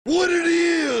What it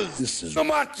is. This is the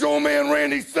Macho Man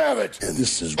Randy Savage. And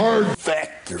this is Hard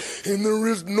Factor. And there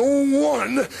is no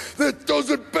one that does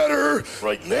it better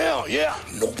right now, yeah.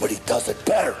 Nobody does it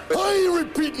better. I ain't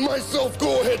repeating myself.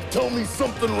 Go ahead, tell me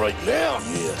something right now.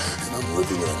 Yeah, and I'm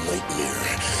living in a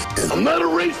nightmare. And I'm not a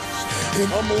racist,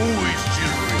 and I'm always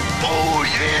cheering. Oh,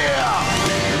 yeah!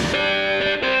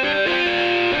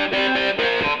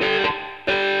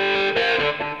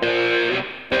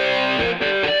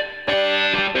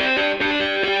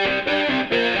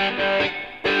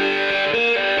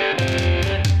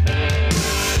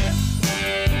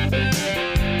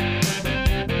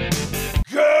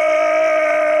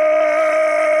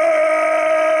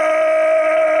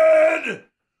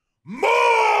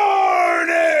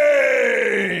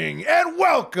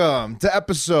 Welcome to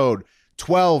episode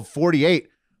 1248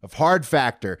 of Hard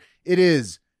Factor. It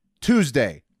is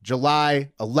Tuesday,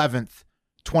 July 11th,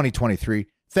 2023.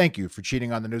 Thank you for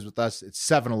cheating on the news with us. It's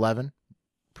 7-Eleven.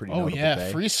 Pretty notable day.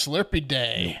 Free Slurpee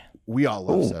day. We all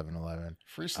love 7-Eleven.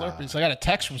 Free Slurpees. I got a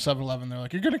text from 7-Eleven. They're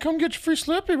like, "You're going to come get your free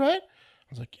Slurpee, right?" I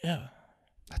was like, "Yeah."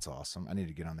 That's awesome. I need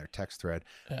to get on their text thread.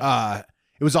 Yeah.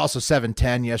 It was also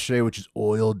 7-10 yesterday, which is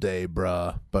oil day,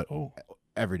 bruh. But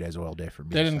every day's oil day for me.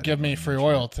 They didn't give me free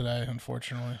oil today,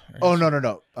 unfortunately. Oh,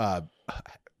 no.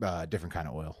 Different kind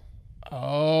of oil.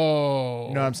 Oh.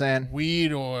 You know what I'm saying?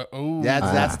 Weed oil. Oh.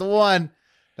 That's the one.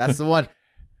 That's the one.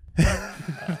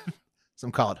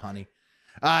 Some call it honey.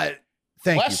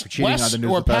 Thank you for cheating on the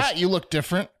news with Pat, us. you look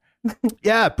different.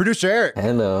 Yeah, producer Eric.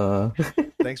 Hello.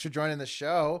 Thanks for joining the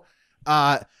show.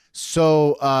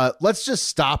 So let's just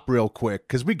stop real quick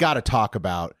because we got to talk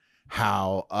about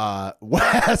how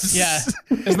Wes. Yeah.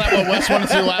 Isn't that what Wes wanted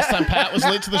to do last time Pat was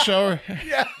late to the show?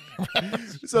 Yeah.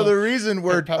 So the reason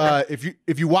we're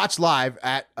if you watch live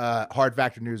at Hard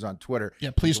Factor News on Twitter,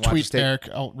 yeah, please tweet Eric.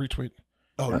 I'll retweet.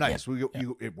 Oh, nice. We're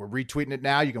retweeting it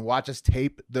now. You can watch us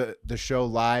tape the show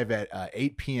live at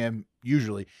 8 p.m.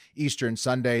 usually Eastern,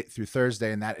 Sunday through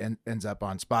Thursday, and that ends up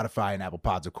on Spotify and Apple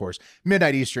Pods, of course,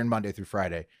 midnight Eastern, Monday through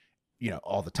Friday,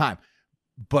 all the time.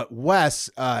 But Wes,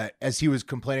 as he was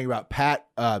complaining about Pat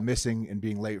missing and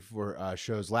being late for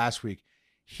shows last week,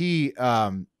 he's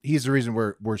the reason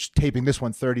we're taping this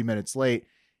one 30 minutes late,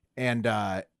 and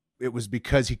it was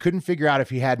because he couldn't figure out if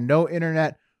he had no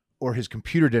internet or his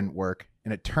computer didn't work.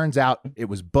 And it turns out it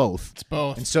was both. It's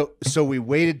both. And so we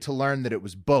waited to learn that it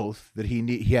was both, that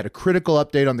he had a critical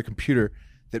update on the computer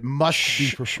that must be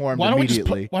performed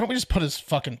immediately. Why don't we just put his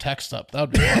fucking text up? That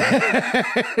would be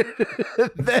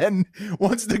fun. Then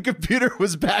once the computer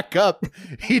was back up,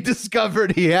 he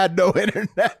discovered he had no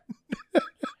internet.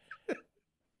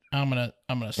 I'm gonna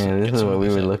Yeah, this is what we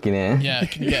were looking at. Yeah,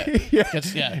 can you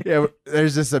get Yeah,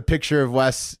 there's just a picture of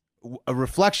Wes, a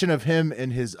reflection of him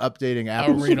in his updating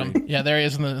Apple. I'll read him. Yeah, there he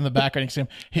is in the background. You can see him.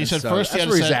 He said first that's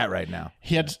where he's at right now.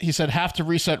 He said have to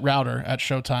reset router at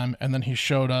showtime, and then he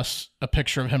showed us a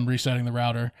picture of him resetting the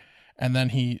router, and then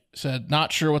he said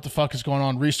not sure what the fuck is going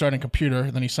on, restarting computer.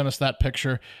 And then he sent us that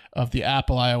picture of the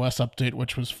Apple iOS update,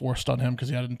 which was forced on him because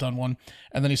he hadn't done one.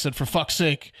 And then he said, for fuck's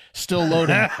sake, still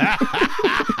loading.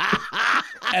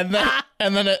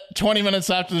 And then at 20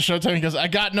 minutes after the showtime, he goes, I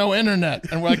got no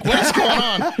internet. And we're like, what's going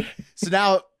on?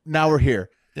 So now we're here.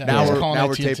 Yeah, now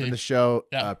we're AT&T. taping the show.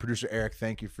 Yeah. Producer Eric,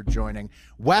 thank you for joining.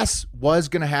 Wes was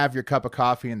going to have your cup of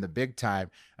coffee in the big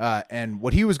time. And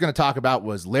what he was going to talk about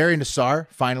was Larry Nassar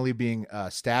finally being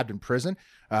stabbed in prison.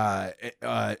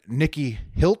 Nikki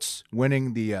Hiltz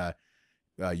winning the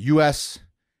U.S.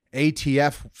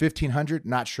 ATF 1500.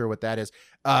 Not sure what that is.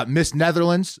 Miss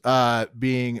Netherlands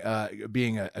being a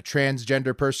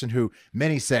transgender person who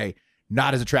many say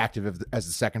not as attractive as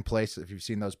the second place, if you've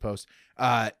seen those posts.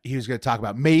 He was going to talk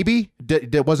about maybe,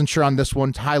 wasn't sure on this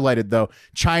one, highlighted though,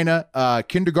 China,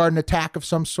 kindergarten attack of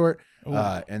some sort,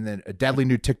 and then a deadly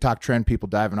new TikTok trend, people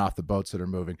diving off the boats that are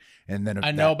moving. And then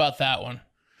I know about that one.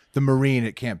 The Marine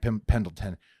at Camp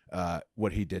Pendleton,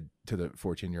 what he did to the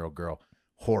 14-year-old girl.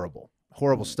 Horrible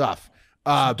stuff.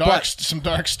 Some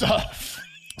dark stuff.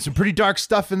 Some pretty dark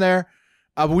stuff in there.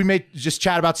 But we may just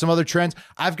chat about some other trends.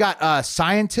 I've got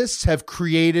scientists have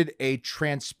created a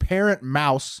transparent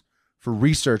mouse for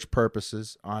research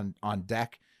purposes on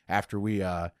deck after we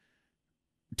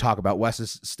talk about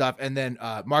Wes's stuff. And then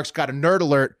Mark's got a nerd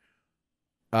alert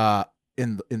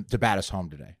in Tabata's home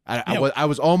today. I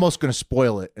was almost going to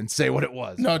spoil it and say what it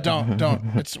was. No, don't.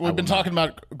 We've been talking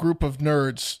about a group of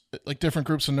nerds, like different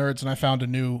groups of nerds, and I found a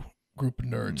new group of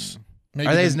nerds. Maybe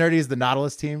are they as nerdy as the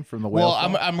Nautilus team from the whale?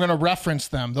 Well, I'm going to reference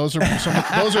them. Those are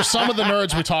some of the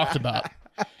nerds we talked about,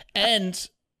 and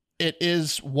it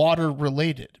is water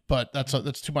related. But that's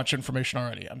too much information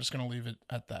already. I'm just going to leave it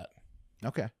at that.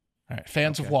 Okay. All right.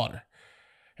 Fans of water.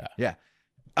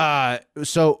 Yeah.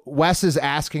 So Wes is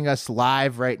asking us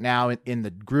live right now in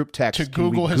the group text to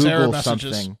Google his error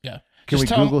messages. Something? Yeah. Can we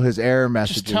Google his error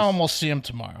messages? Just tell him we'll see him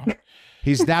tomorrow.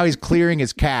 He's clearing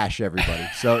his cache, everybody.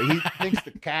 So he thinks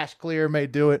the cache clear may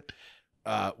do it.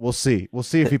 We'll see. We'll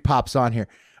see if he pops on here.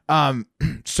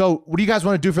 So what do you guys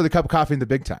want to do for the cup of coffee in the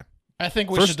big time? I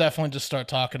think we should definitely just start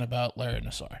talking about Larry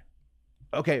Nassar.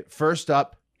 Okay, first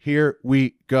up, here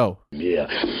we go. Yeah.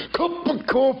 Cup of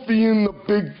coffee in the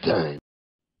big time.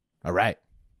 All right.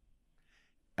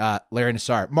 Larry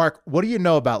Nassar. Mark, what do you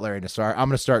know about Larry Nassar? I'm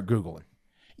going to start Googling.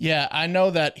 Yeah, I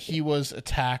know that he was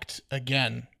attacked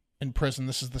again in prison.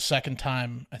 This is the second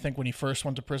time. I think when he first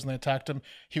went to prison, they attacked him.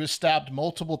 He was stabbed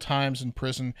multiple times in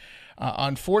prison.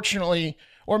 Unfortunately,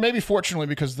 or maybe fortunately,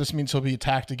 because this means he'll be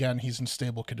attacked again, he's in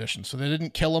stable condition. So they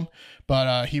didn't kill him,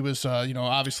 but he was,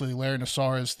 obviously Larry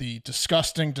Nassar is the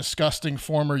disgusting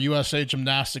former USA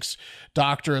gymnastics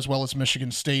doctor as well as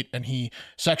Michigan State, and he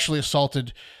sexually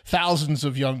assaulted thousands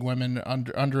of young women,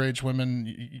 underage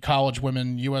women, college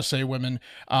women, USA women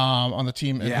on the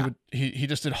team. And he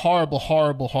just did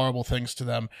horrible things to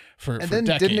them for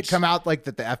decades. Didn't it come out like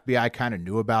that the FBI kind of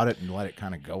knew about it and let it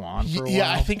kind of go on for a while?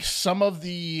 Yeah, I think some of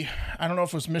I don't know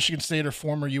if it was Michigan State or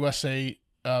former USA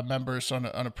members on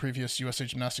a previous USA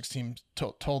gymnastics team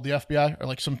told the FBI, or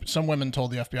like some women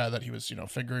told the FBI that he was,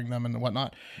 fingering them and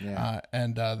whatnot. Yeah.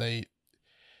 And they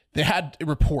had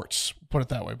reports, put it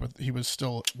that way, but he was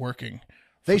still working.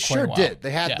 They sure did.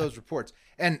 They had those reports.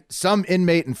 And some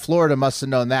inmate in Florida must have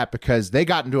known that because they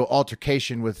got into an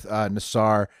altercation with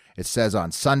Nassar. It says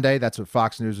on Sunday, that's what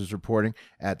Fox News is reporting,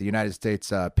 at the United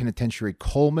States Penitentiary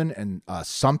Coleman in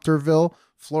Sumterville,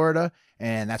 Florida.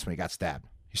 And that's when he got stabbed.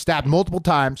 He stabbed multiple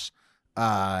times.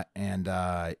 I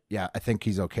think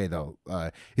he's okay, though.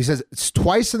 He says it's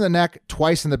twice in the neck,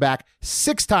 twice in the back,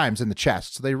 6 times in the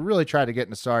chest. So they really tried to get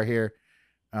Nassar here.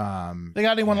 They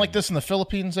got anyone like this in the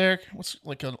Philippines, Eric? What's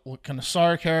like a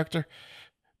Nassar character?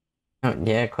 Oh,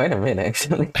 yeah, quite a bit,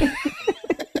 actually.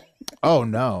 Oh,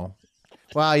 no.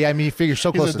 Well, yeah, I mean, you figure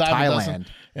so close to Thailand.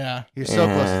 Yeah. You're so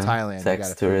close to Thailand.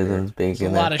 Sex tourism's big.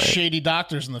 There's a lot of shady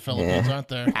doctors in the Philippines, aren't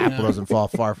there? Apple doesn't fall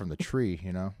far from the tree,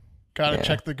 Gotta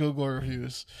check the Google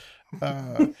reviews.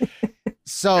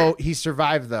 So he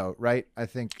survived, though, right? I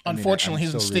think. Unfortunately,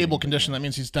 he's in stable condition. That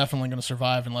means he's definitely going to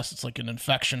survive unless it's like an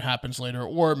infection happens later,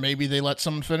 or maybe they let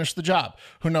someone finish the job.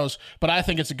 Who knows? But I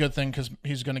think it's a good thing because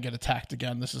he's going to get attacked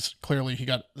again. This is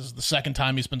the second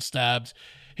time he's been stabbed.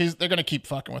 They're going to keep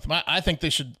fucking with him. I think they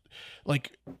should,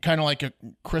 like, kind of like a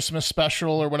Christmas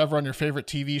special or whatever on your favorite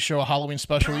TV show, a Halloween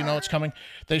special. It's coming.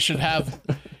 They should have.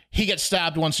 He gets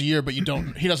stabbed once a year, but he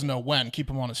doesn't know when. Keep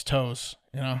him on his toes.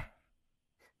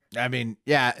 I mean,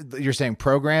 yeah, you're saying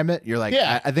program it. You're like,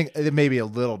 yeah. I think it may be a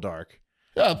little dark.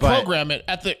 Program it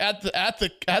at the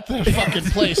fucking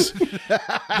place.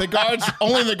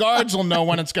 Only the guards will know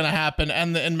when it's going to happen,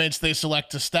 and the inmates they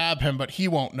select to stab him, but he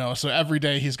won't know. So every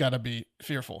day he's got to be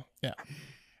fearful. Yeah.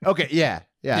 Okay. Yeah.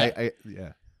 Yeah,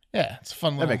 it's a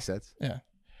fun. That makes sense. Yeah.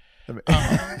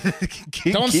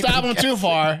 Don't stab him too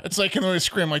far. It's like, they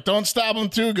scream like, don't stab him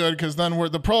too good, because then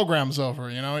the program's over.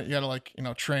 You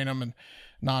gotta train him and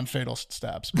non-fatal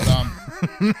stabs. But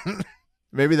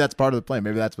maybe that's part of the plan.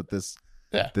 Maybe that's what this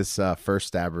first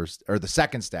stabber or the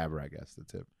second stabber, I guess, the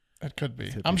tip. It could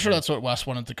be. I'm sure that's what Wes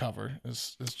wanted to cover.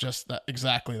 Is just that,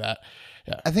 exactly that.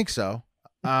 Yeah, I think so.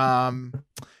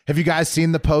 Have you guys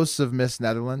seen the posts of Miss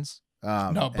Netherlands?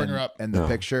 No, bring her up. And the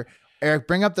picture. Eric,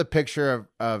 bring up the picture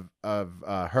of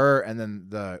her and then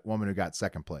the woman who got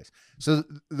second place. So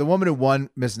the woman who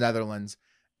won Miss Netherlands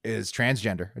is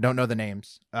transgender. I don't know the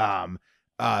names. But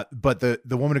the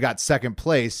woman who got second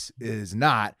place is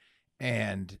not.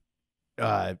 And,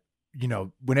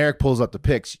 when Eric pulls up the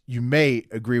pics, you may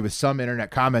agree with some internet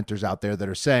commenters out there that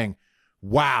are saying,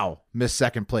 wow, Miss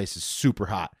Second Place is super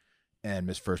hot and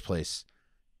Miss First Place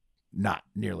not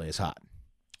nearly as hot.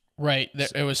 Right.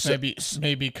 It was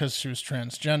maybe because she was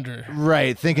transgender.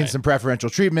 Right. Thinking some preferential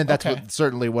treatment. That's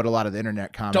certainly what a lot of the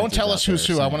internet commenters. Don't tell us who's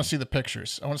who. I want to see the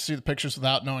pictures. I want to see the pictures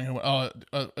without knowing who.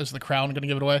 Is the Crown going to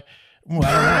give it away? Ooh,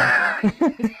 I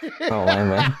don't know. Oh,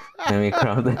 man. Let me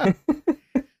crowd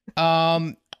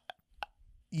that.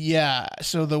 Yeah.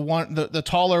 So the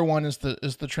taller one is the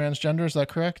transgender. Is that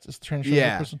correct? Is the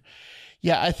transgender person?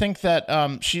 Yeah, I think that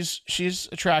she's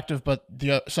attractive, but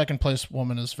the second place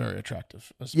woman is very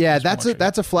attractive.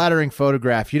 That's a flattering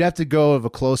photograph. You'd have to go of a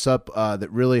close up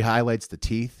that really highlights the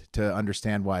teeth to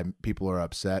understand why people are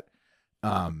upset.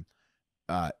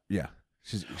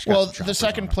 She's the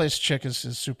second place chick is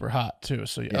super hot too.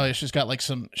 So she's got like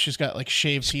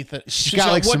shaved teeth. She's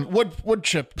got like wood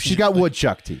chip. She's got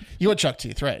woodchuck teeth. Woodchuck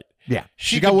teeth, right? Yeah,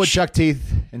 she She got could- woodchuck teeth,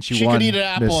 and she She won could eat an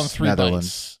apple in Miss 3 Netherlands.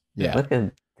 bites. Yeah. Look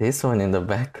at this one in the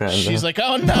background. She's though. like,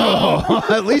 oh no. Oh,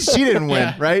 at least she didn't win,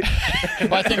 Yeah. right?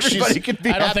 Well, I think Everybody she's. could be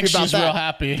I don't happy think about she's that. real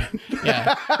happy.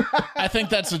 Yeah, I think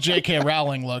that's a J.K.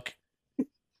 Rowling look.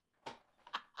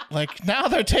 Like now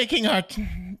they're taking our this was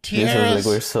tiaras. like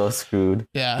we're so screwed.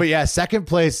 Yeah, But yeah, second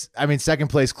place. I mean, second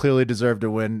place clearly deserved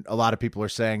to win. A lot of people are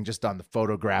saying just on the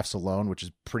photographs alone, which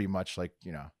is pretty much like,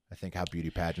 you know, I think how beauty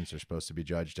pageants are supposed to be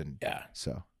judged. And yeah.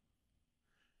 so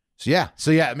yeah.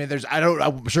 I mean,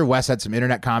 I'm sure Wes had some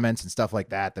internet comments and stuff like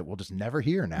that we'll just never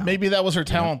hear now. Maybe that was her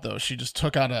talent though. She just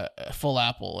took out a full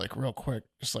apple like real quick,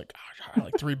 just like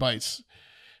 3 bites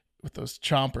with those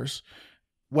chompers.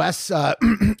 Wes,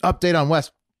 update on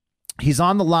Wes. He's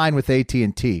on the line with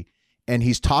AT&T, and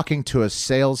he's talking to a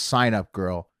sales sign-up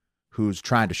girl who's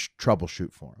trying to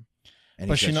troubleshoot for him. And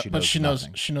But he says she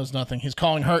nothing. knows nothing. He's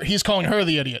calling her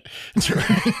the idiot.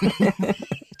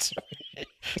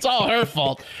 It's all her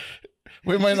fault.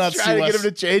 We might not He's see trying to Wes. get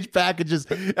him to change packages.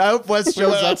 I hope Wes We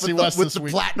shows might not up see with Wes the this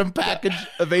week. platinum package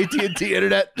of AT&T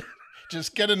Internet.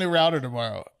 Just get a new router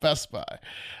tomorrow. Best Buy.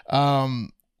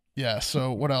 Yeah.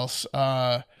 So what else?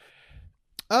 Yeah.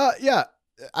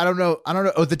 I don't know.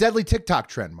 Oh, the deadly TikTok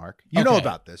trend, Mark. You know Okay.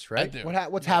 about this, right? I do.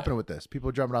 What's happening with this? People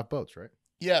are jumping off boats, right?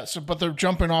 Yeah. So, but they're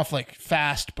jumping off like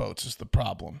fast boats is the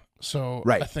problem. So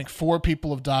Right. I think 4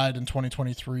 people have died in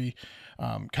 2023.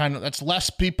 That's less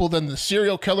people than the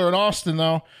serial killer in Austin,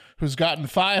 though, who's gotten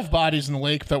 5 bodies in the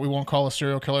lake that we won't call a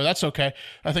serial killer. That's okay.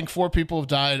 I think 4 people have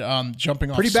died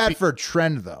jumping off. Pretty bad for a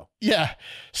trend, though. Yeah.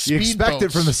 You expect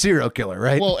it from the serial killer,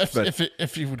 right? Well, But-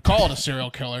 if you would call it a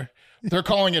serial killer, they're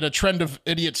calling it a trend of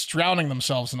idiots drowning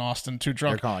themselves in Austin, too they're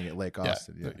drunk. calling it Lake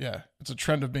Austin. Yeah. Yeah, it's a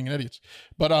trend of being idiots.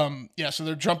 But so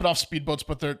they're jumping off speedboats,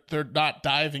 but they're not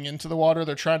diving into the water.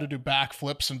 They're trying to do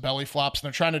backflips and belly flops, and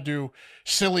they're trying to do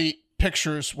silly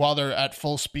pictures while they're at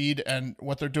full speed. And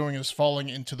what they're doing is falling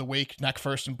into the wake neck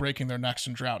first and breaking their necks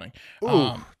and drowning.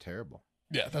 Ooh, terrible.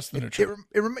 Yeah, that's the new trend.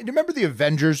 Do you remember the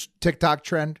Avengers TikTok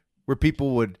trend where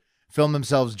people would film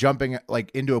themselves jumping like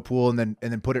into a pool and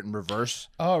then put it in reverse?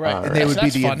 Oh, right. And they would be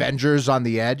That's the fun. Avengers on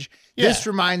the edge. Yeah. This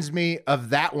reminds me of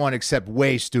that one, except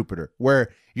way stupider,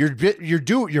 where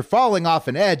you're falling off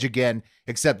an edge again,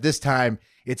 except this time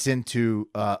it's into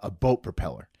a boat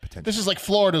propeller potentially. This is like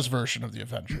Florida's version of the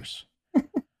Avengers.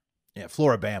 Yeah,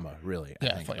 Floribama, really. I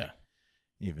Yeah, think, yeah.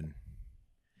 even.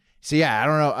 So yeah, I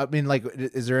don't know. I mean, like,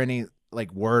 is there any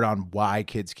like word on why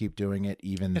kids keep doing it?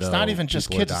 Even It's though not even just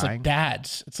people are kids. It's like dying?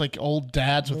 dads. It's like old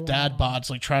dads with dad bods,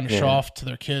 like trying to show Yeah. off to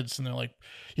their kids, and they're like,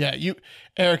 "Yeah,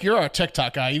 Eric, you're our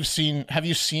TikTok guy. Have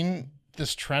you seen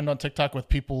this trend on TikTok with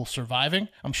people surviving?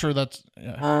 I'm sure that's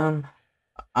yeah.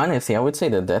 Honestly, I would say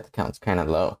the death count's kind of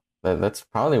low. That's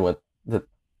probably what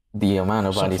the amount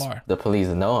of So bodies far. the police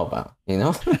know about. You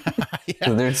know, Yeah.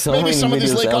 'Cause there's so Maybe many some of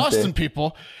these videos Lake out Austin there.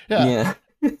 people. Yeah.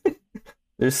 Yeah.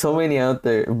 There's so many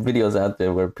videos out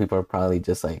there where people are probably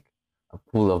just like a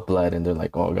pool of blood and they're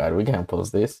like, oh God, we can't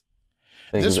post this.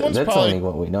 Like, This one's that's probably- only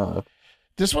what we know of.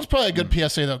 This one's probably a good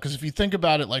PSA though, because if you think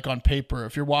about it, like on paper,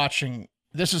 if you're watching,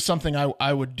 this is something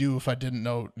I would do if I didn't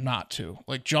know not to.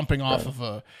 Like jumping off of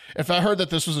a. If I heard that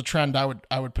this was a trend, I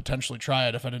would potentially try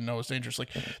it if I didn't know it was dangerous. Like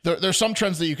there's some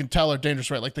trends that you can tell are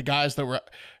dangerous, right? Like the guys that were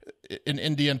in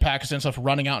India and Pakistan and stuff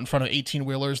running out in front of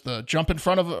 18-wheelers, the jump in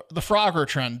front of the Frogger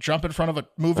trend, jump in front of a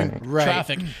moving Right.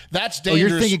 traffic. That's Oh,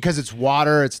 dangerous. you're thinking because it's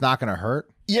water, it's not going to hurt?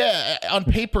 Yeah, on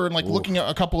paper and like looking at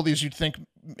a couple of these, you'd think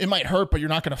it might hurt, but you're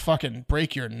not going to fucking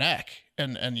break your neck,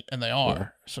 and they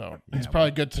are. So it's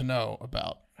probably good to know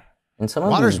about. And some of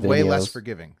Water's these way less videos-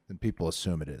 forgiving than people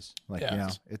assume it is. Like, Yeah, you know,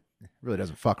 it's- it really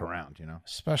doesn't fuck around, you know?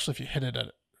 Especially if you hit it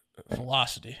at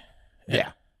velocity.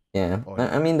 Yeah. Yeah. Oh,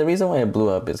 yeah. I mean, the reason why it blew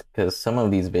up is because some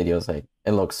of these videos, like,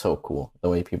 it looks so cool the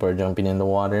way people are jumping in the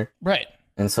water, Right.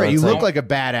 and so Right, you it's look like a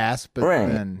badass, but Right.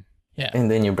 then, Yeah. and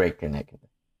then you break your neck.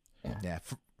 yeah,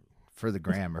 for the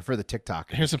gram or for the TikTok.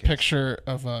 in Here's a this case. picture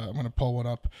of I'm gonna pull one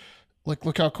up.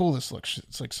 Look how cool this looks.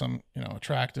 It's like some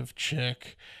attractive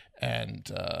chick, and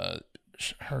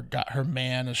her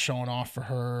man is showing off for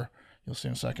her. You'll see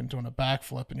in a second doing a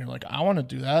backflip, and you're like, I want to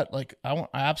do that. Like I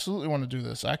absolutely want to do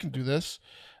this. I can do this.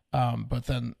 But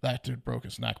then that dude broke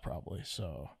his neck probably.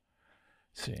 So,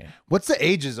 let's see. What's the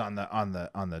ages on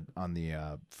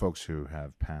the folks who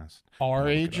have passed Our look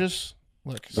it up. ages.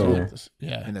 Look, Oh, look yeah. at this.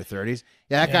 Yeah. in their 30s?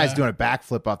 Yeah, that guy's Yeah. doing a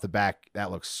backflip off the back. That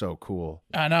looks so cool.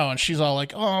 I know, and she's all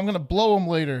like, "Oh, I'm gonna blow him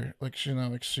later." Like she's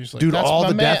like, Dude, "That's all my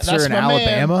the man. deaths That's are in my man."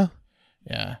 Alabama.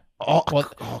 Yeah. Oh,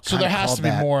 Well, so there kinda has called to be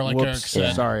that. more, like Eric Whoops.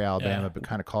 said. Sorry, Alabama, Yeah. but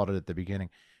kind of called it at the beginning.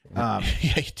 Yeah,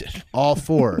 you did. All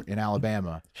 4 in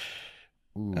Alabama.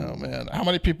 Oh man, how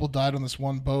many people died on this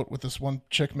one boat with this one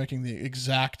chick making the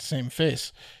exact same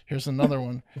face? Here's another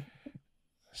one.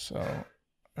 So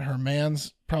her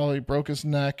man's probably broke his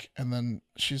neck, and then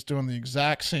she's doing the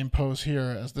exact same pose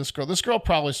here as this girl. This girl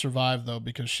probably survived though,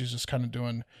 because she's just kind of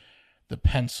doing the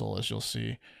pencil, as you'll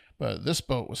see. But this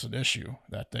boat was an issue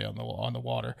that day on the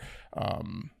water.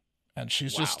 And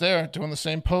she's just there doing the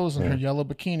same pose in her yellow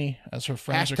bikini as her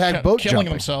friends are boat killing jumping.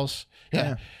 themselves.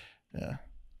 Yeah.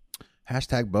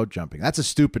 Hashtag boat jumping. That's a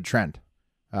stupid trend.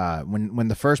 When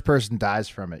the first person dies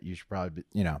from it, you should probably be,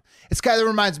 it's kind of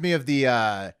reminds me of the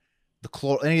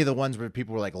any of the ones where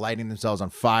people were like lighting themselves on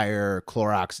fire,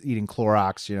 eating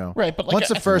Clorox, Right, but like once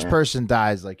the first person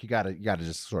dies, like you gotta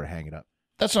just sort of hang it up.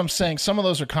 That's what I'm saying. Some of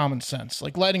those are common sense.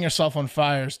 Like lighting yourself on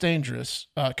fire is dangerous.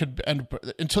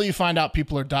 Until you find out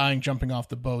people are dying jumping off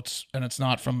the boats, and it's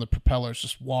not from the propellers,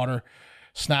 just water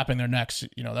snapping their necks.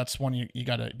 That's one you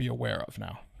got to be aware of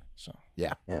now. So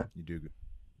yeah, you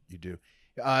do.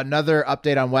 Another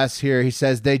update on Wes here. He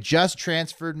says they just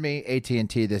transferred me,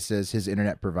 AT&T, this is his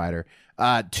internet provider,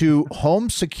 to home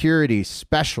security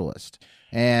specialist,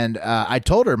 and I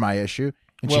told her my issue,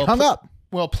 and she hung up.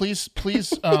 Well, please.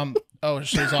 Oh,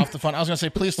 she's off the phone. I was going to say,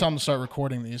 please tell him to start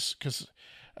recording these, because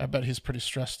I bet he's pretty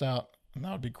stressed out, and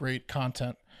that would be great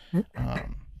content. Yeah,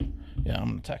 I'm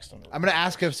going to text him. I'm going to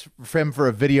ask him for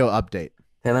a video update.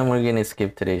 Tell him we're going to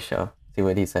skip today's show. See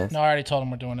what he says. No, I already told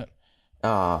him we're doing it.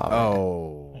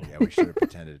 Oh, yeah, we should have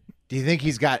pretended. Do you think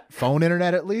he's got phone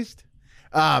internet at least?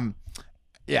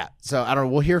 Yeah, so I don't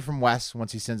know. We'll hear from Wes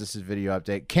once he sends us his video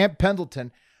update. Camp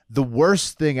Pendleton, the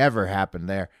worst thing ever happened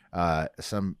there.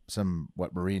 Some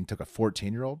Marine took a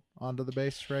 14-year-old onto the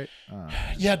base, right?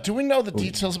 Yeah, do we know the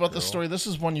details about this story? This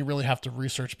is one you really have to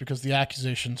research, because the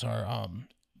accusations are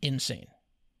insane.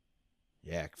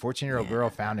 Yeah, 14-year-old girl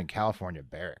found in California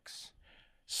barracks.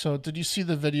 So did you see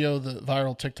the video, the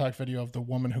viral TikTok video of the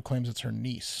woman who claims it's her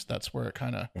niece? That's where it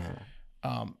kind of,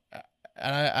 and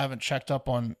I haven't checked up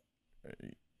on, I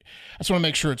just want to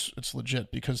make sure it's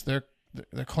legit, because they're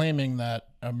claiming that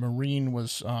a Marine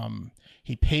was,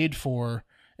 he paid for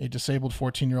a disabled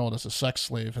 14-year-old as a sex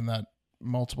slave, and that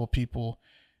multiple people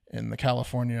in the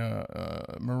California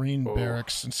Marine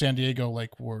barracks in San Diego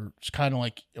were kind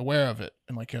of aware of it,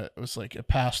 and it was a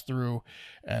pass through,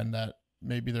 and that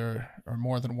maybe there are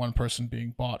more than one person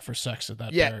being bought for sex at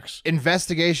that barracks.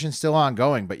 Investigation's still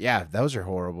ongoing, but yeah, those are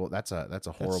horrible. That's a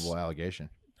horrible allegation.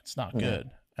 It's not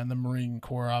good. And the Marine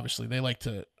Corps, obviously,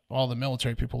 all the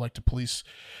military people like to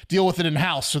deal with it in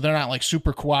house, so they're not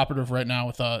super cooperative right now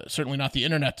with certainly not the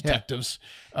internet detectives.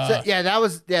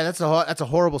 That's a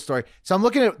horrible story. So I'm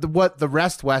looking at what the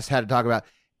rest West had to talk about.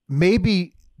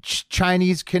 Maybe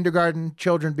Chinese kindergarten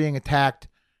children being attacked.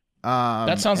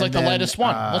 That sounds like the latest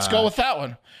one. Let's go with that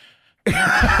one.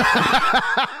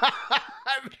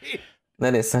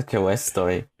 That is such a West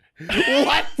story.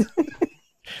 What?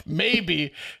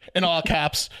 Maybe, in all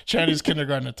caps, Chinese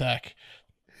kindergarten attack.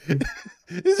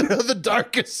 These are the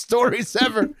darkest stories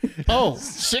ever. Oh,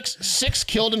 six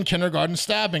killed in kindergarten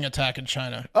stabbing attack in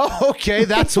China. Oh, okay,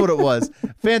 that's what it was.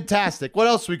 Fantastic. What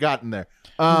else we got in there?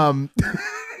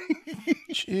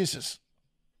 Jesus.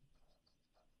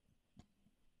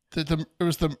 It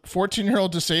was the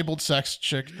 14-year-old disabled sex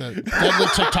chick, the deadly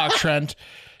TikTok trend,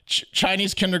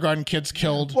 Chinese kindergarten kids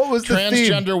killed, what was the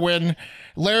transgender theme? win,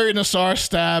 Larry Nassar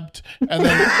stabbed, and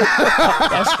then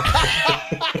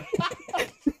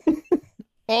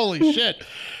holy shit.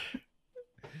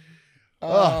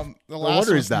 No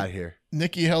wonder he's not here.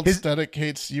 Nikki Hiltz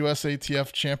dedicates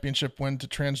USATF championship win to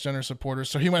transgender supporters.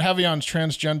 So he went heavy on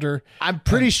transgender. I'm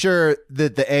pretty sure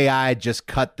that the AI just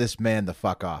cut this man the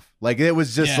fuck off. It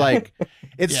was just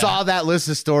saw that list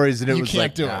of stories and it was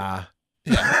like, nah.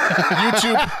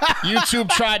 Yeah. YouTube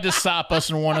tried to stop us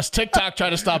and warn us. TikTok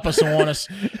tried to stop us and warn us.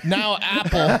 Now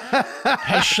Apple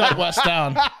has shut Wes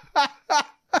down.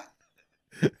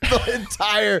 The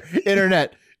entire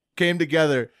internet came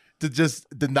together to just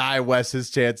deny Wes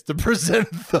his chance to present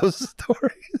those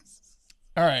stories.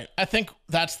 All right. I think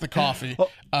that's the coffee.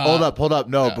 Hold up.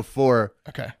 No, before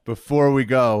we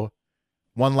go,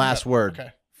 one last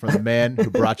word from the man who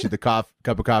brought you the cup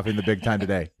of coffee in the big time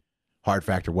today. Hard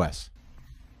Factor Wes.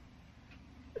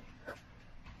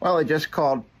 Well, I just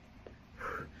called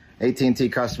AT&T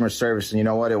customer service, and you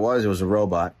know what it was? It was a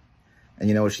robot. And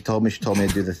you know what she told me? She told me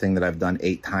to do the thing that I've done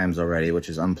 8 times already, which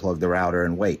is unplug the router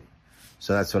and wait.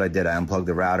 So that's what I did. I unplugged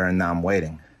the router, and now I'm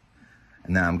waiting.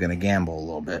 And now I'm going to gamble a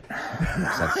little bit.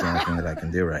 That's the only thing that I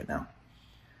can do right now.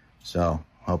 So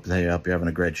hope you're having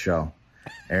a great show.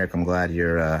 Eric, I'm glad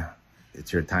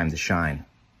it's your time to shine.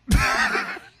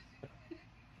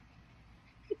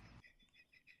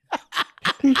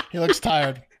 He looks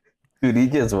tired. Dude, he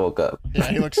just woke up.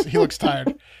 Yeah, he looks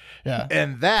tired. Yeah.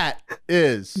 And that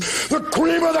is The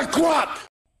cream of the crop!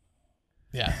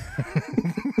 Yeah.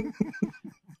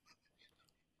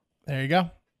 There you go.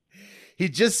 he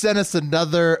just sent us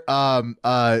another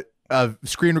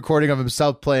screen recording of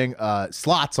himself playing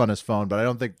slots on his phone, but I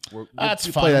don't think we'll That's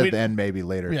play fine. that at the end maybe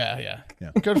later. Yeah.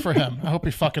 Yeah. Good for him. I hope he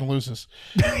fucking loses.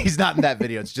 He's not in that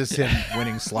video. It's just him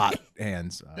winning slot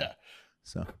hands. Yeah.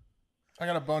 So I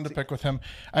got a bone to pick with him.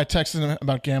 I texted him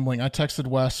about gambling. I texted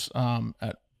Wes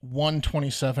at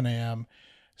 1:27 a.m.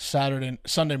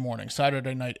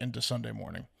 Sunday night into Sunday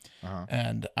morning.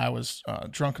 And I was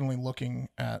drunkenly looking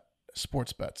at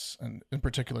sports bets, and in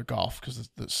particular golf, because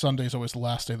the Sunday is always the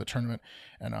last day of the tournament.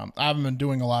 And I haven't been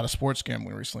doing a lot of sports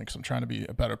gambling recently because I'm trying to be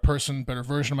a better person, better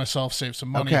version of myself, save some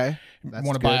money. Okay.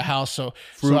 Want to buy a house, so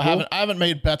I haven't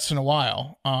made bets in a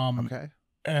while. okay.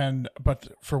 But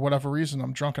for whatever reason,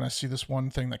 I'm drunk and I see this one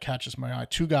thing that catches my eye.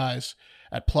 Two guys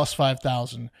at plus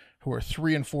 5,000 who are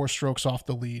 3 and 4 strokes off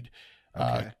the lead.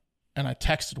 Okay. And I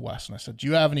texted Wes and I said, "Do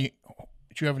you have any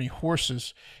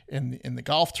horses in the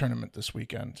golf tournament this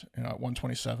weekend?" At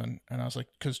 127. And I was like,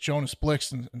 because Jonas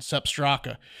Blixt and Sepp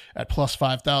Straka at plus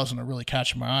 5,000 are really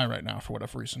catching my eye right now for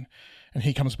whatever reason. And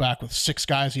he comes back with 6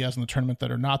 guys he has in the tournament that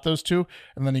are not those two.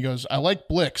 And then he goes, "I like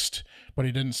Blixt," but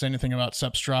he didn't say anything about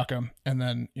Sepp Straka. And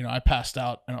then, I passed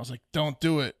out and I was like, don't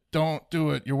do it. Don't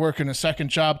do it. You're working a second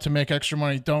job to make extra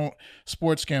money. Don't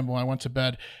sports gamble. I went to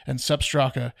bed and Sepp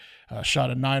Straka shot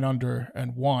a 9 under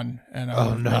and won. And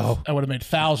I would have made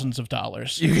thousands of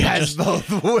dollars. You guys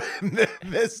both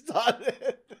missed on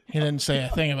it. He didn't say a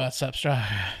thing about Sepp Straka.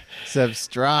 Sepp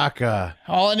Straka.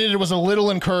 All I needed was a little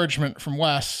encouragement from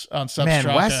Wes on Sepp Straka.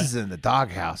 Man, Wes is in the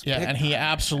doghouse. Yeah, Big and he time.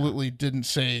 absolutely didn't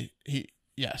say he.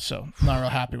 Yeah, so I'm not real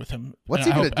happy with him. What's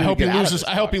And he gonna do I hope to he get out of loses. this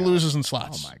I hope he doghouse? loses in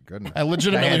slots. Oh my goodness. I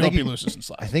legitimately I hope think he loses in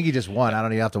slots. I think he just won. I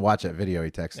don't even have to watch that video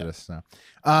he texted us. So,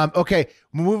 okay,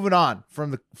 moving on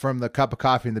from the cup of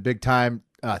coffee and the big time.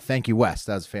 Thank you, Wes.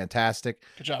 That was fantastic.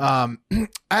 Good job. I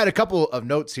had a couple of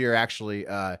notes here actually.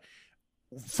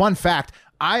 Fun fact: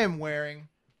 I am wearing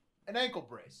an ankle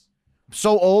brace. I'm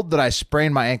so old that I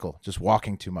sprained my ankle just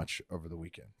walking too much over the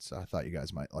weekend. So I thought you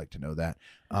guys might like to know that.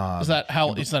 Is that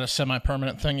a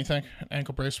semi-permanent thing? You think an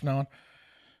ankle brace from now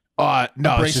on?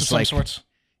 No, Brace it's of just some like sorts.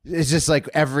 it's just like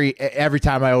every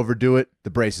time I overdo it,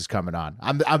 the brace is coming on.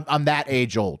 I'm that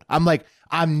age old. I'm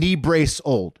knee brace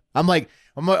old. When if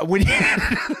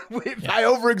I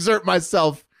overexert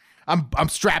myself, I'm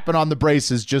strapping on the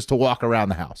braces just to walk around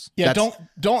the house. Yeah,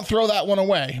 don't throw that one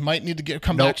away. You might need to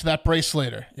come back to that brace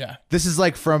later. Yeah. This is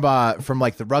like from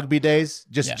like the rugby days.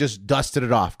 Just dusted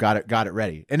it off. Got it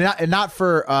ready. And not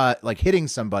for like hitting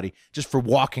somebody, just for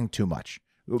walking too much.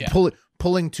 Yeah.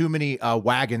 Pulling too many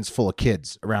wagons full of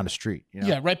kids around the street.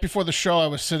 Yeah, right before the show, I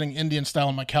was sitting Indian style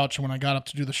on my couch, and when I got up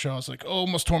to do the show, I was like, "Oh,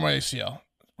 almost tore my ACL."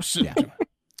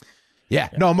 Yeah.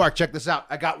 No, Mark, check this out.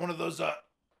 I got one of those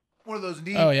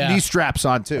knee straps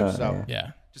on too.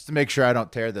 Yeah. Just to make sure I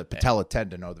don't tear the patella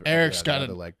tendon over Eric's got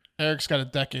the leg. Eric's got a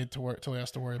decade to work till he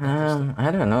has to worry about this.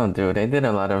 I don't know, dude. I did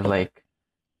a lot of like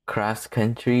cross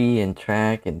country and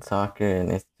track and soccer,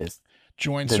 and it's just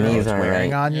Joints the knees are aren't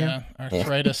wearing right. on you. Yeah,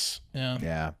 arthritis. Yeah.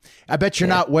 Yeah. I bet you're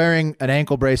not wearing an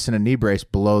ankle brace and a knee brace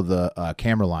below the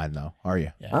camera line though, are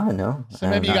you? Yeah. Oh no. So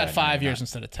maybe you got 5 years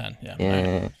instead of 10. Yeah. Yeah. All right.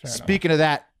 Fair enough. Speaking of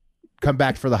that, come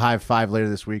back for the high five later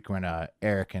this week when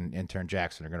Eric and intern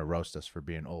Jackson are going to roast us for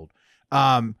being old.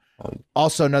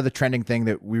 Also, another trending thing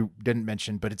that we didn't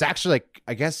mention, but it's actually like,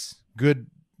 I guess, good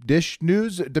dish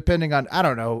news, depending on, I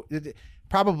don't know,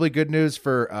 probably good news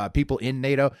for people in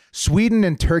NATO. Sweden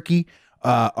and Turkey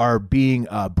are being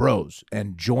bros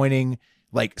and joining.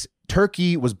 Like,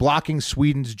 Turkey was blocking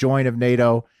Sweden's join of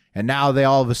NATO, and now they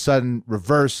all of a sudden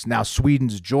reverse. Now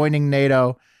Sweden's joining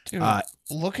NATO. Dude,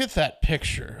 look at that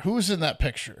picture. Who's in that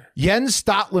picture? Jens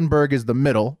Stoltenberg is the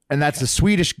middle, and that's the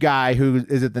Swedish guy who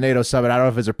is at the NATO summit. I don't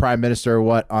know if it's a prime minister or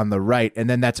what on the right, and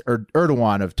then that's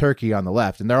Erdogan of Turkey on the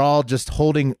left, and they're all just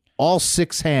holding all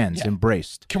 6 hands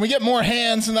embraced. Can we get more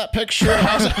hands in that picture?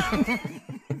 How's it?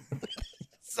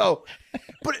 So,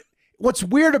 but what's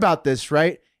weird about this,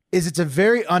 right, is it's a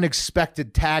very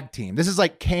unexpected tag team. This is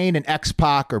like Kane and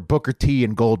X-Pac or Booker T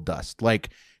and Goldust, like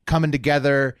coming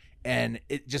together. And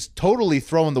it just totally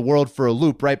throwing the world for a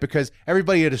loop, right? Because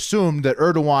everybody had assumed that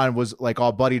Erdogan was like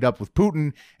all buddied up with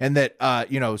Putin and that,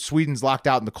 Sweden's locked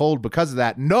out in the cold because of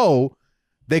that. No,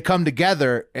 they come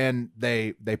together and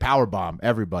they power bomb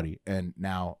everybody. And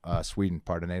now Sweden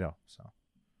part of NATO. So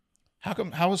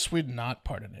How was Sweden not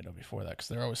part of NATO before that? Because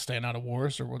they're always staying out of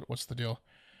wars, or what's the deal?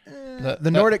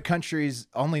 The Nordic countries,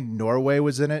 only Norway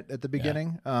was in it at the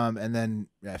beginning, and then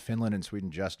Finland and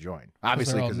Sweden just joined.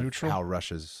 Obviously, because of how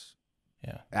Russia's,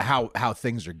 how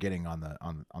things are getting on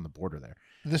the border there.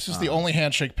 This is the only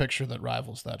handshake picture that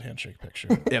rivals that handshake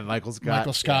picture. Yeah, Michael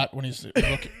Scott when he's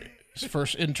his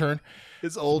first intern,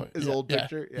 his old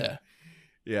picture.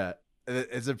 Yeah.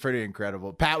 It's a pretty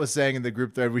incredible. Pat was saying in the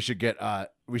group thread we should get a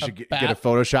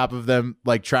Photoshop of them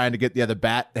like trying to get the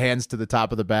bat hands to the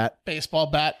top of the bat. Baseball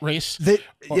bat race.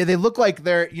 They look like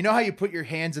they're, you know how you put your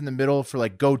hands in the middle for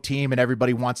like go team and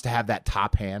everybody wants to have that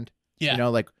top hand? Yeah. You know,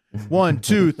 like 1,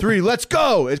 2, 3, let's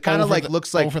go. It kind of like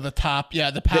looks like over the top.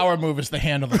 Yeah, the power move is the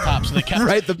hand on the top. So they kept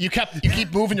right. You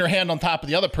keep moving your hand on top of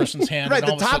the other person's hand. Right,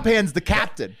 the top hand's the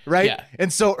captain, right? Yeah.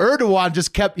 And so Erdogan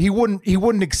just kept he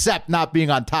wouldn't accept not being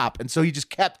on top, and so he just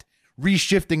kept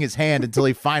reshifting his hand until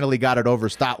he finally got it over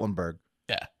Stotlenberg.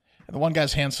 Yeah, and the one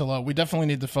guy's hand so low. We definitely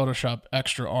need to Photoshop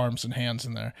extra arms and hands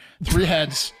in there. 3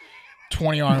 heads,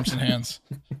 20 arms and hands.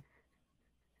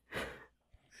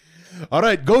 All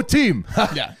right, go team.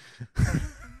 Yeah.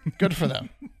 Good for them.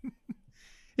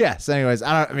 Yeah. So, anyways,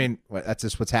 that's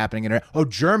just what's happening in there. Oh,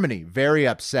 Germany, very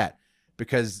upset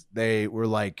because they were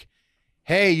like,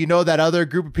 hey, you know that other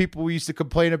group of people we used to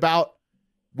complain about?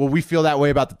 Well, we feel that way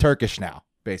about the Turkish now,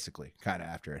 basically, kind of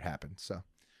after it happened. So,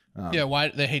 why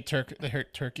they hate They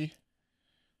hate Turkey,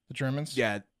 the Germans.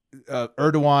 Yeah,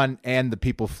 Erdogan and the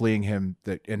people fleeing him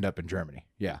that end up in Germany.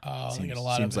 Yeah. Oh, they get a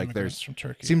lot of immigrants from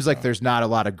Turkey. Seems like there's not a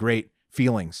lot of great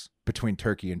feelings between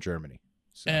Turkey and Germany.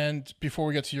 So. And before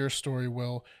we get to your story,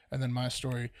 Will, and then my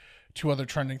story, 2 other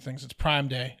trending things. It's Prime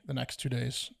Day the next 2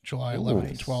 days, July 11th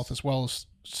and 12th, as well as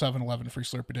 7-Eleven Free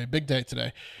Slurpee Day. Big day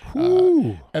today.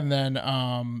 And then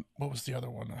what was the other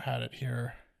one? I had it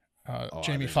here.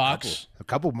 Jamie Foxx. A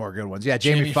couple more good ones. Yeah,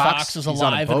 Jamie Foxx is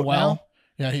alive and well. Now?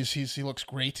 Yeah, he looks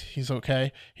great. He's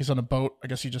okay. He's on a boat. I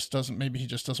guess he just doesn't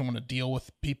want to deal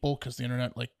with people because the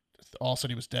internet all said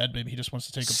he was dead. Maybe he just wants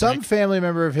to take a break. Some family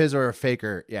member of his or a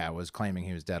faker, was claiming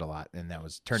he was dead a lot, and that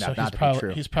turned out not to be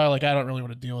true. He's probably like, I don't really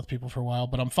want to deal with people for a while,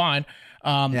 but I'm fine.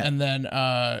 And then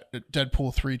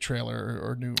Deadpool 3 trailer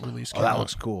or new release. Oh, that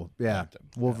looks cool. Yeah,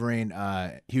 Wolverine,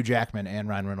 Hugh Jackman, and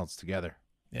Ryan Reynolds together.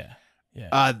 Yeah.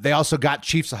 Yeah. They also got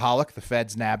Chiefsaholic. The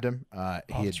feds nabbed him.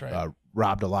 He had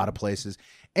robbed a lot of places.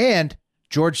 And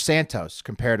George Santos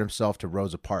compared himself to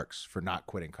Rosa Parks for not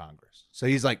quitting Congress. So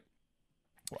he's like,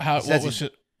 how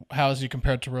is he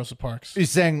compared to Rosa Parks? He's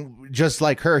saying just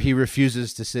like her, he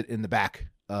refuses to sit in the back.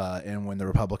 And when the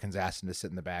Republicans ask him to sit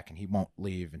in the back, and he won't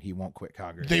leave and he won't quit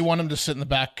Congress. They want him to sit in the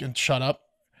back and shut up.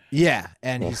 Yeah.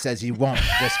 And he says he won't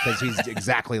just because he's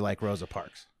exactly like Rosa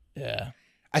Parks. Yeah.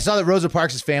 I saw that Rosa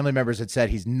Parks' family members had said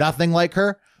he's nothing like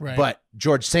her, but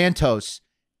George Santos,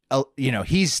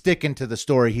 he's sticking to the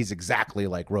story. He's exactly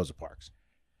like Rosa Parks.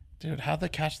 Dude, how'd they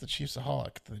catch the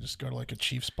Chiefsaholic? Did they just go to like a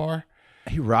Chiefs bar?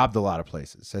 He robbed a lot of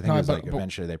places. I think it was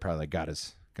eventually they probably got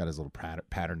his little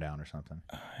pattern down or something.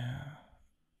 Yeah.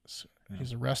 So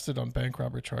he's arrested on bank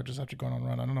robbery charges after going on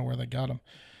run. I don't know where they got him.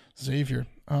 Xavier.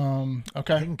 Okay.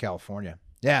 I think in California.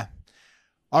 Yeah.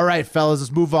 All right, fellas,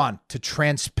 let's move on to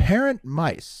transparent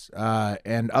mice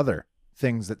and other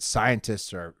things that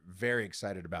scientists are very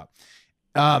excited about.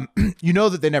 You know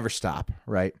that they never stop,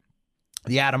 right?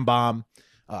 The atom bomb,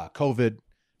 COVID,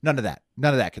 none of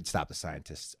that can stop the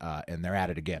scientists, and they're at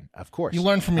it again, of course. You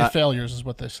learn from your failures is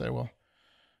what they say, Will.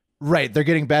 Right, they're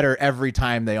getting better every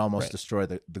time they almost destroy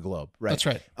the globe. Right, that's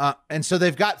right. And so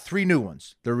they've got 3 new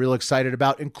ones they're real excited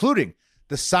about, including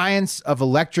the science of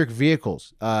electric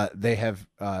vehicles. They have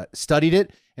studied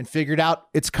it and figured out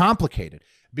it's complicated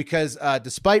because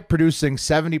despite producing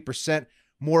 70%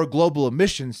 more global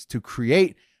emissions to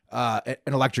create an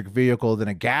electric vehicle than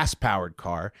a gas-powered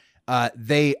car,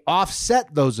 they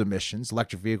offset those emissions,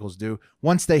 electric vehicles do,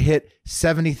 once they hit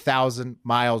 70,000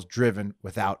 miles driven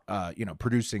without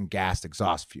producing gas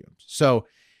exhaust fumes. So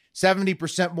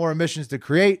 70% more emissions to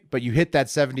create, but you hit that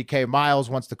 70K miles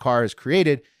once the car is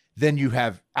created, then you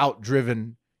have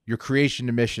outdriven your creation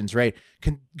emissions, right?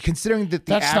 Considering that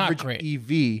the average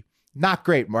EV, not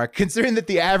great, Mark. Considering that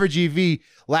the average EV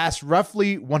lasts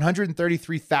roughly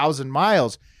 133,000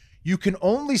 miles, you can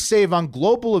only save on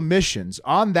global emissions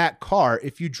on that car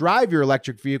if you drive your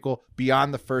electric vehicle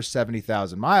beyond the first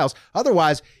 70,000 miles.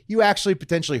 Otherwise, you actually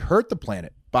potentially hurt the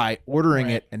planet by ordering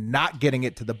it and not getting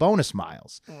it to the bonus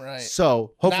miles. Right.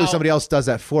 So hopefully somebody else does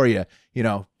that for you,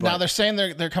 Now they're saying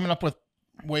they're coming up with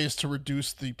ways to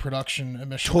reduce the production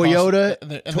emission Toyota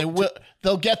costs, and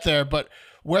they'll get there, but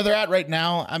where they're at right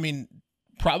now, I mean,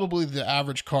 probably the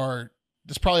average car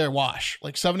is probably a wash.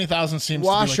 Like 70,000 seems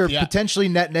wash to be or potentially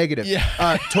net negative.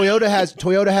 Yeah. Toyota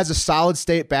has a solid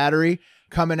state battery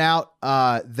coming out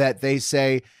that they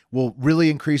say will really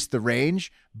increase the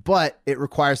range, but it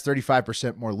requires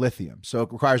 35% more lithium. So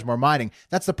it requires more mining.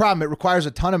 That's the problem. It requires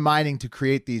a ton of mining to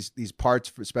create these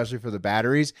parts, especially for the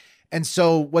batteries. And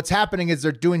so what's happening is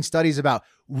they're doing studies about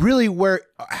really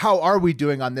how are we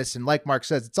doing on this? And like Mark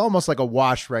says, it's almost like a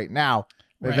wash right now.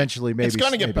 Right. Eventually, maybe it's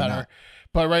going to get better, not.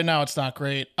 But right now it's not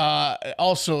great.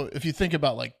 Also, if you think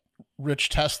about like rich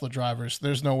Tesla drivers,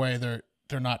 there's no way they're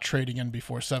not trading in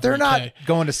before 70K. They're not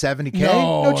going to 70K.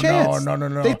 No chance.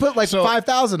 No. They put like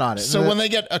 5,000 on it. So when they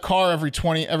get a car every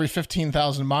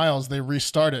 15,000 miles, they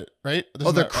restart it, right?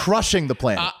 They're crushing the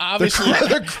planet. Obviously,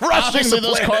 they're crushing obviously the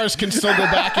those planet. cars can still go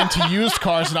back into used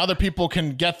cars, and other people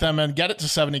can get them and get it to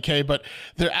 70K. But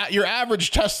your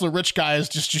average Tesla rich guy is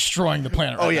just destroying the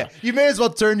planet. Oh right yeah, now. you may as well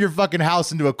turn your fucking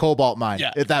house into a cobalt mine.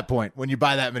 Yeah. At that point, when you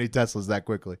buy that many Teslas that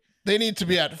quickly. They need to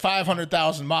be at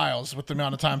 500,000 miles with the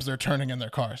amount of times they're turning in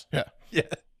their cars. Yeah. Yeah.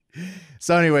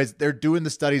 So anyways, they're doing the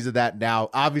studies of that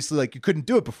now. Obviously, like you couldn't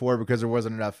do it before because there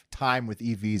wasn't enough time with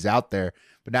EVs out there.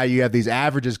 But now you have these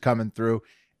averages coming through,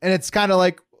 and it's kind of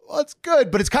like, well, it's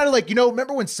good, but it's kind of like,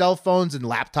 remember when cell phones and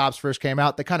laptops first came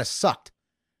out? They kind of sucked,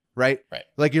 right? Right.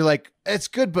 Like you're like, it's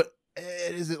good, but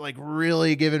is it like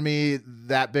really giving me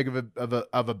that big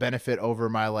of a benefit over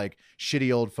my like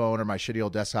shitty old phone or my shitty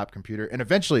old desktop computer? And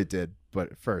eventually it did,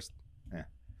 but at first, yeah.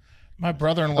 My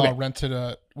brother-in-law rented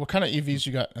what kind of EVs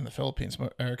you got in the Philippines,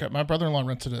 Erica? My brother-in-law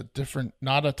rented a different,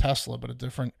 not a Tesla, but a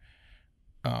different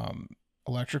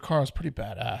electric car. It was pretty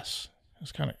badass. It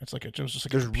was just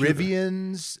like there's a computer.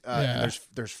 Rivians, and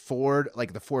there's Ford,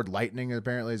 like the Ford Lightning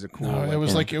apparently is a cool. No, it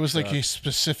was like a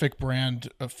specific brand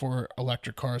for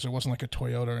electric cars. It wasn't like a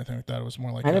Toyota or anything like that. It was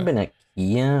more like Might have been a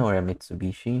Kia or a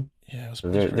Mitsubishi. Yeah, it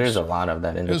was. There's a lot of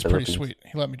that in the It was Philippines. pretty sweet.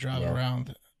 He let me drive it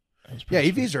around. Yeah,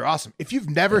 EVs are awesome. If you've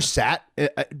never sat,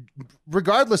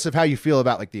 regardless of how you feel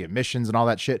about like the emissions and all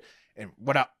that shit, and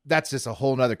that's just a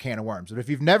whole nother can of worms. But if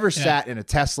you've never sat in a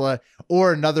Tesla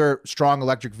or another strong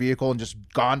electric vehicle and just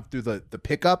gone through the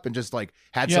pickup and just like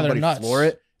had somebody floor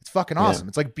it, it's fucking awesome.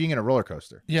 It's like being in a roller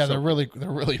coaster. Yeah, So they're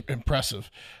really impressive.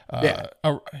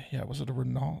 Was it a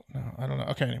Renault? No, I don't know.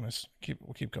 Okay, anyways,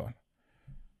 we'll keep going.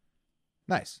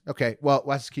 nice. Okay, well,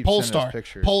 let's keep sending us Polestar.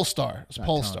 pictures. Polestar. It's Not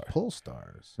Polestar. telling-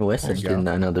 Polestars. Wes There you did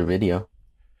go. another video.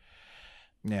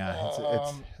 Yeah,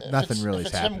 it's nothing really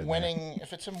is happening.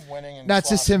 If it's him winning, and No, it's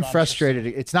just him slots, frustrated.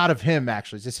 It's not of him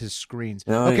actually. It's just his screens.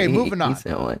 No, Okay, he- moving he on.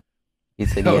 said what? He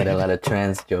said he had a lot of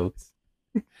trans jokes.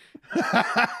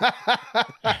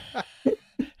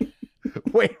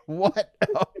 Wait, what?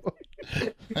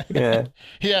 Yeah.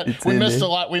 We missed a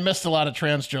lot. We missed a lot of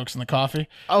trans jokes in the coffee.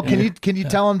 Oh, can you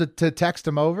tell him to text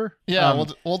him over? Yeah,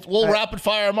 we'll rapid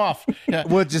fire him off. Yeah.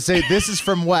 We'll just say this is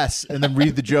from Wes and then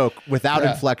read the joke without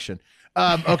inflection.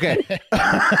 Okay.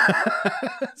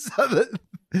 So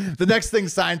the next thing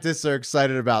scientists are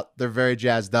excited about, they're very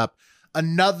jazzed up.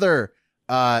 Another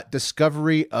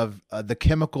discovery of the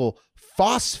chemical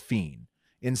phosphine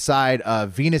inside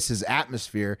Venus's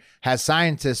atmosphere has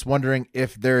scientists wondering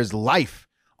if there is life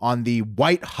on the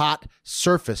white hot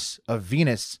surface of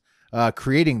Venus,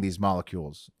 creating these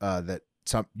molecules that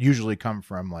usually come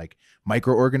from like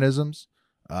microorganisms.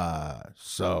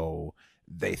 So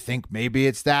they think maybe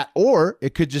it's that, or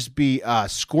it could just be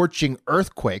scorching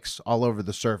earthquakes all over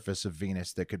the surface of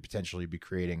Venus that could potentially be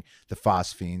creating the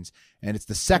phosphines. And it's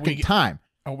the second time.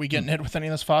 Are we getting hit with any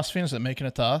of this phosphine? Is it making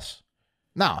it to us?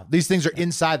 No, these things are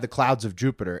inside the clouds of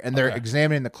Jupiter, and they're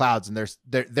examining the clouds, and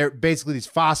they're basically these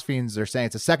phosphines. They're saying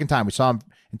it's the second time. We saw them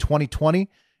in 2020,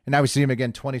 and now we see them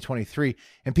again in 2023.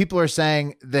 And people are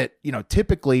saying that,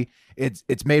 typically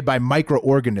it's made by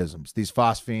microorganisms, these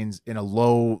phosphines, in a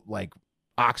low like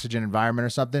oxygen environment or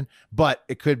something, but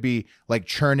it could be like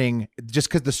churning just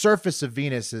because the surface of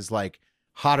Venus is like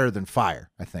hotter than fire,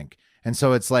 I think. And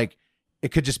so it's like,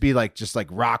 it could just be like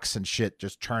rocks and shit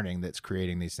just churning that's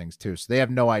creating these things too. So they have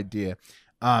no idea.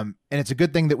 And it's a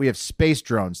good thing that we have space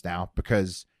drones now,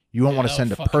 because you won't want to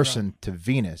send a person to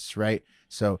Venus, right?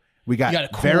 So we got to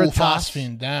cool Veritas.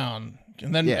 phosphine down,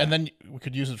 and then we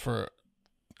could use it for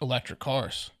electric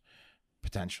cars.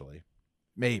 Potentially.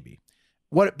 Maybe.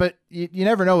 But you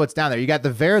never know what's down there. You got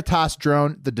the Veritas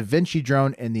drone, the Da Vinci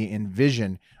drone, and the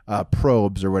Envision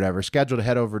probes or whatever, scheduled to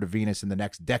head over to Venus in the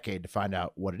next decade to find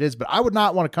out what it is. But I would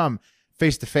not want to come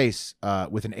face to face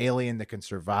with an alien that can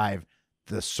survive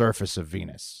the surface of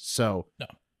Venus. So no.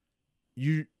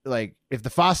 You like, if the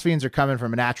phosphines are coming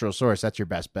from a natural source, that's your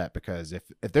best bet, because if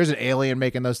there's an alien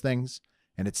making those things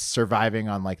and it's surviving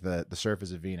on like the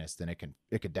surface of Venus, then it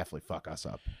could definitely fuck us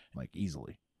up like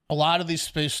easily. A lot of these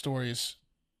space stories,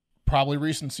 probably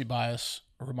recency bias,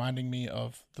 are reminding me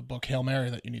of the book Hail Mary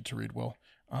that you need to read, Will.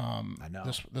 I know.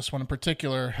 This one in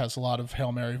particular has a lot of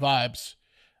Hail Mary vibes.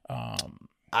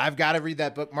 I've got to read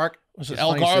that book, Mark. Was it It's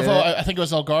funny you say Elgarvo? that. I think it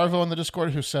was Elgarvo in the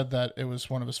Discord who said that it was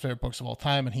one of his favorite books of all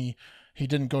time, and he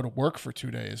didn't go to work for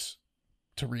 2 days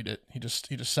to read it. He just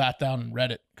sat down and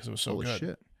read it because it was so Holy good.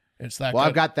 shit. It's that Well, good.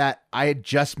 I've got that. I had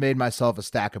just made myself a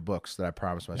stack of books that I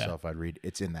promised myself I'd read.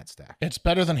 It's in that stack. It's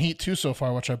better than Heat 2 so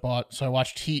far, which I bought. So I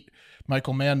watched Heat,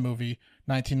 Michael Mann movie,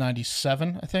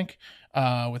 1997, I think,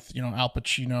 with Al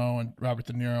Pacino and Robert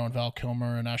De Niro and Val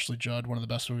Kilmer and Ashley Judd, one of the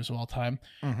best movies of all time.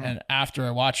 And after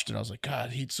I watched it, I was like,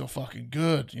 God, Heat's so fucking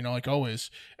good, like always.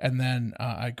 And then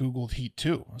I Googled Heat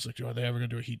 2. I was like, are they ever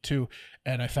going to do a Heat 2?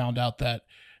 And I found out that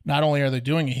not only are they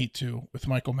doing a Heat 2 with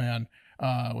Michael Mann,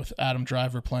 with Adam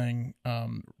Driver playing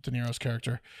De Niro's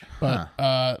character,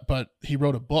 but he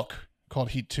wrote a book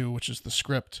called Heat 2, which is the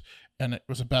script, and it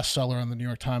was a bestseller in the New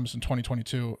York Times in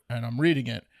 2022. And I'm reading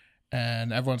it,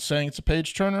 and everyone's saying it's a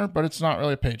page turner, but it's not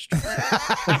really a page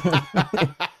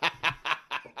turner.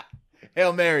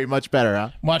 Hail Mary, much better, huh?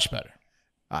 Much better.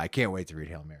 I can't wait to read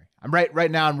Hail Mary. I'm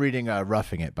right now. I'm reading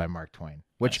 "Roughing It" by Mark Twain.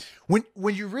 Which,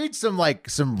 when you read some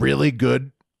really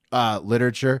good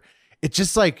literature, it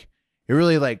just it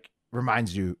really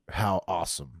reminds you how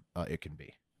awesome it can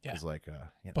be. Yeah. It's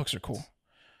Books are cool.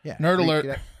 yeah. Nerd alert.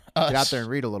 Get out there and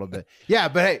read a little bit. Yeah,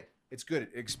 but hey, it's good.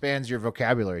 It expands your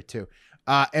vocabulary too.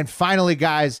 And finally,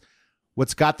 guys,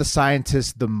 what's got the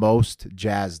scientists the most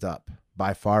jazzed up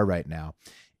by far right now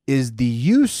is the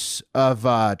use of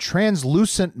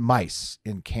translucent mice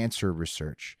in cancer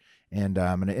research. And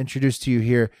I'm going to introduce to you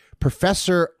here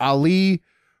Professor Ali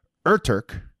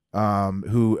Erturk,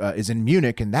 who is in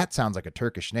Munich, and that sounds like a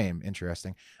Turkish name.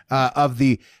 Interesting. Of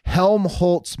the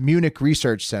Helmholtz Munich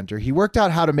Research Center. He worked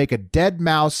out how to make a dead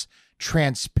mouse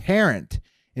transparent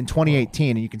in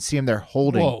 2018, and you can see him there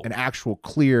holding an actual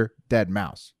clear dead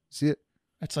mouse. See it?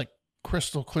 It's like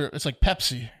crystal clear. It's like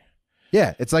Pepsi.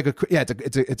 Yeah, it's a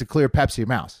clear Pepsi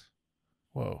mouse.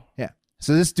 Whoa. Yeah.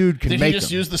 So this dude can Did make he just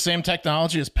them. use the same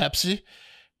technology as Pepsi?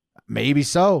 Maybe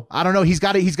so. I don't know. He's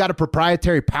got a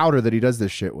proprietary powder that he does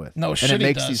this shit with. No and shit, it he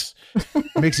makes does.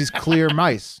 makes these clear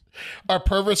mice. Are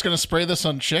perverts going to spray this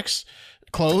on chicks'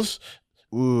 clothes?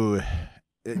 Ooh,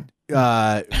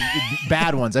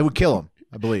 bad ones. I would kill them.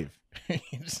 I believe.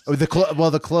 The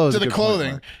clothes. To the good point,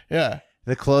 clothing. Mark. Yeah.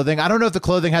 The clothing. I don't know if the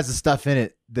clothing has the stuff in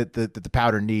it that the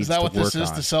powder needs. Is that to what this work is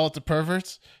on. to sell it to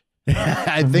perverts?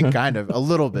 I think kind of a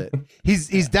little bit.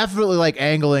 He's definitely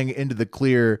angling into the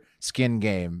clear skin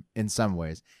game in some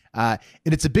ways, and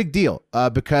it's a big deal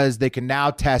because they can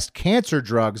now test cancer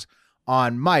drugs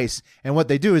on mice. And what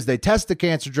they do is they test the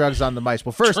cancer drugs on the mice.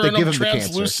 Well, first they give them the cancer.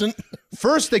 Translucent.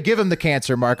 First they give them the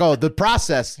cancer, Mark. Oh, the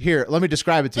process here. Let me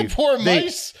describe it to you. Poor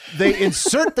mice. They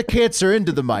insert the cancer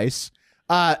into the mice.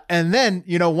 And then,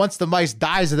 once the mice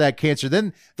dies of that cancer,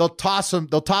 then they'll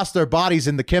toss their bodies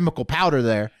in the chemical powder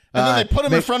there. And then they put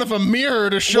them in front of a mirror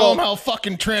to show them how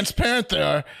fucking transparent they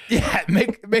are. Yeah,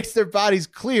 it makes their bodies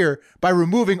clear by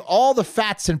removing all the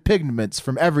fats and pigments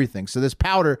from everything. So this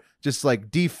powder just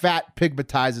defat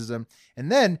pigmentizes them. And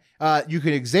then you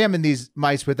can examine these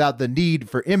mice without the need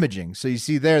for imaging. So you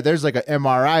see there's an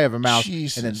MRI of a mouse,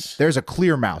 Jesus. and then there's a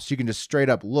clear mouse. You can just straight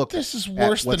up look. This is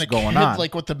worse at what's than a going kid, on.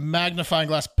 with the magnifying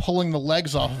glass pulling the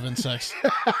legs off of insects.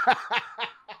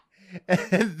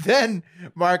 And then,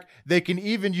 Mark, they can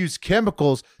even use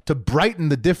chemicals to brighten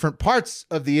the different parts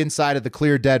of the inside of the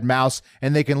clear dead mouse,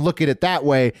 and they can look at it that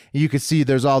way. And you can see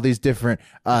there's all these different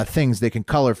things they can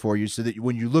color for you, so that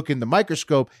when you look in the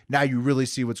microscope, now you really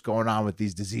see what's going on with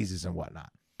these diseases and whatnot.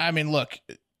 I mean, look,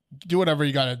 do whatever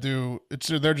you got to do.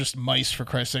 They're just mice, for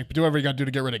Christ's sake. But do whatever you got to do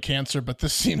to get rid of cancer. But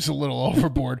this seems a little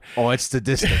overboard. Oh, it's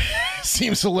sadistic.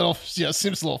 seems a little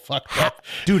fucked up.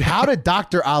 Dude, how did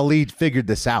Dr. Ali figure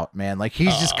this out, man?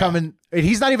 He's just coming.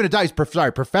 He's not even a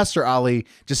doctor. Professor Ali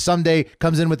just someday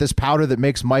comes in with this powder that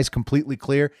makes mice completely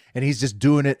clear, and he's just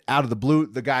doing it out of the blue.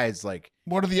 The guy is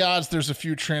what are the odds there's a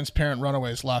few transparent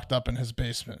runaways locked up in his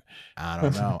basement? I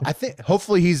don't know. I think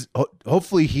hopefully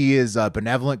he is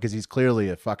benevolent, because he's clearly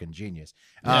a fucking genius.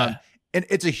 Yeah. And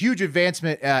it's a huge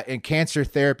advancement in cancer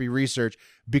therapy research,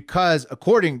 because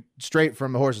according straight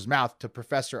from the horse's mouth to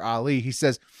Professor Ali, he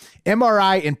says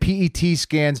MRI and PET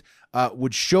scans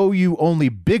would show you only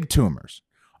big tumors.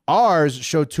 Ours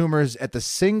show tumors at the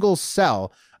single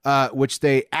cell, which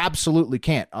they absolutely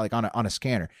can't, on a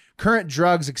scanner. Current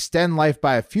drugs extend life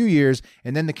by a few years,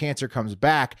 and then the cancer comes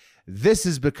back. This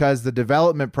is because the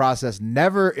development process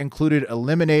never included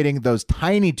eliminating those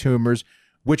tiny tumors,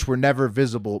 which were never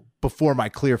visible before my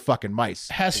clear fucking mice.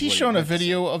 Has he shown a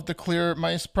video of the clear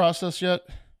mice process yet?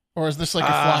 Or is this like a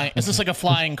flying? Is this like a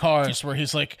flying cars where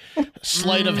he's like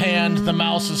sleight of hand? The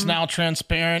mouse is now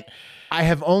transparent. I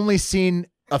have only seen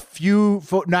a few.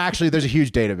 No, actually, there's a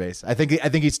huge database. I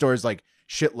think he stores like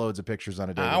shitloads of pictures on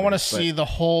a database. I want to see the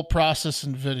whole process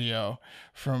in video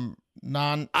from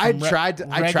I tried to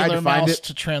find mouse it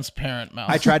to transparent mouse.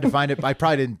 I tried to find it. But I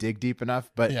probably didn't dig deep enough.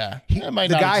 But yeah, the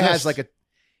guy has like a.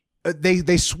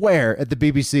 They swear at the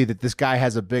BBC that this guy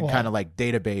has a big kind of like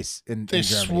database in. They in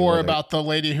Germany swore about the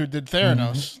lady who did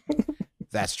Theranos.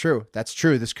 That's true. That's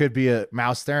true. This could be a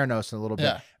mouse Theranos in a little bit,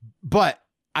 Yeah. but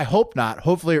I hope not.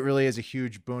 Hopefully, it really is a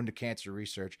huge boon to cancer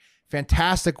research.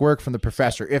 Fantastic work from the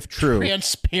professor, if true.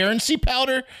 Transparency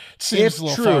powder seems a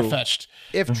little far-fetched.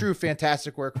 If true,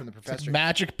 fantastic work from the professor.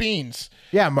 Magic beans.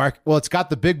 Yeah, Mark. Well, it's got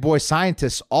the big boy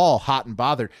scientists all hot and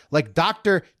bothered, like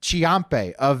Dr.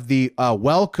 Ciampe of the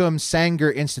Wellcome Sanger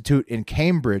Institute in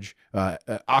Cambridge,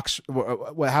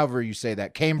 however you say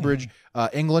that, Cambridge,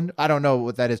 England. I don't know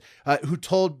what that is. Who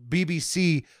told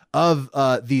BBC of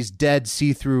these dead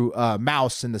see-through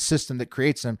mouse and the system that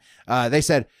creates them. They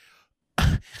said,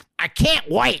 I can't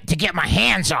wait to get my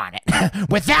hands on it.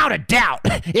 Without a doubt,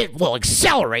 it will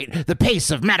accelerate the pace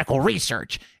of medical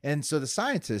research. and so the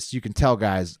scientists, you can tell,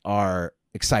 guys, are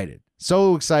excited.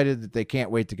 So excited that they can't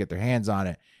wait to get their hands on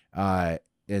it.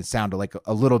 It sounded like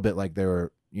a little bit like they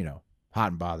were, hot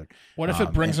and bothered. What if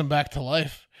it brings them back to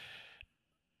life?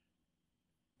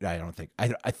 I don't think.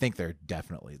 I think they're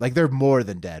definitely they're more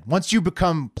than dead. Once you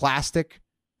become plastic,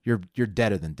 you're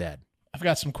deader than dead. I've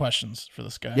got some questions for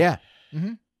this guy. Yeah.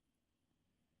 Mm-hmm.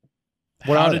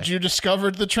 How did you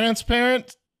discover the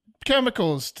transparent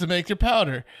chemicals to make your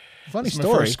powder? Funny That's my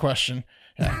story. first question.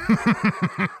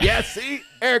 Yeah. Yeah, see,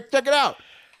 Eric, check it out.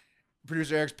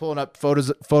 Producer Eric's pulling up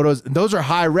photos, and those are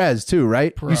high res too,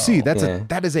 right? Bro. You see, Yeah.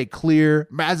 that is a clear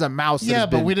as a mouse. that Yeah, has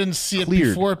but been we didn't see it cleared.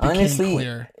 before it became Honestly,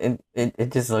 clear.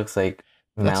 it just looks like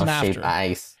That's an mouse-shaped after.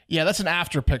 ice. Yeah, that's an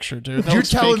after picture, dude. That You're looks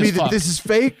telling fake me as that fuck. this is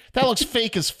fake? That looks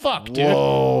fake as fuck, dude.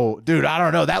 Whoa, dude! I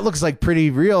don't know. That looks like pretty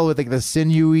real with the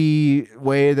sinewy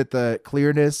way that the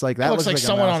clearness, that That looks like a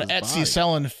someone on mouse's Etsy body.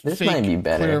 selling This fake might be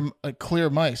better. clear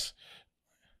mice.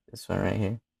 This one right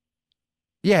here.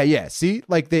 Yeah. See,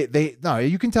 they no,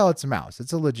 you can tell it's a mouse.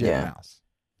 It's a legit mouse.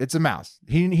 It's a mouse.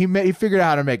 He figured out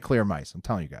how to make clear mice. I'm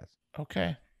telling you guys.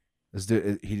 Okay, This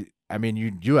dude, you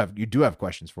do have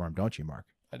questions for him, don't you, Mark?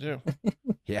 I do.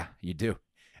 Yeah, you do.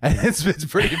 And it's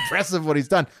pretty impressive what he's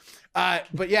done.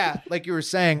 But yeah, like you were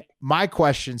saying, my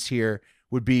questions here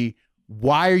would be,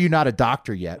 why are you not a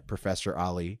doctor yet, Professor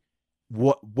Ali?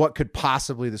 What could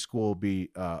possibly the school be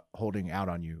holding out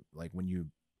on you, like when you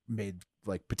made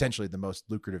potentially the most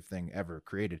lucrative thing ever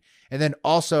created? And then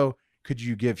also, could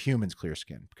you give humans clear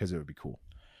skin? Because it would be cool.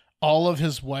 All of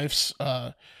his wife's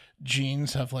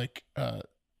jeans have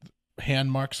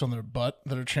hand marks on their butt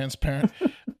that are transparent.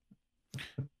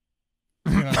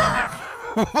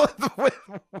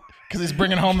 Because he's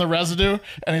bringing home the residue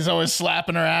and he's always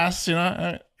slapping her ass,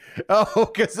 Oh,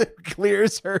 because it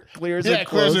clears her Yeah, it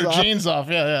clears her clothes off. jeans off.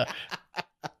 Yeah.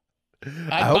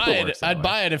 I hope it I'd works buy that it. I'd way.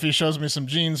 buy it if he shows me some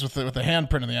jeans with the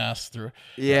handprint in the ass through.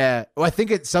 Yeah. Well, I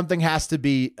think something has to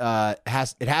be it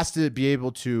has to be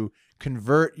able to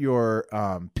convert your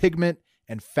pigment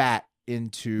and fat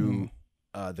into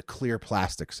the clear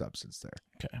plastic substance there.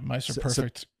 Okay, mice are So-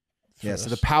 perfect. for Yeah, so the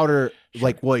this. powder,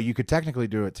 Sure. you could technically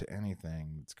do it to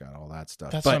anything. It's got all that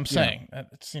stuff. That's But, what I'm saying.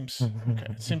 It seems okay.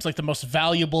 It seems like the most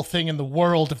valuable thing in the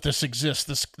world if this exists.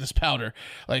 This powder,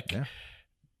 Yeah.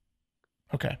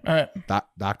 Okay, all right.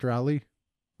 Dr. Ali,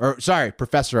 or sorry,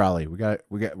 Professor Ali. We got.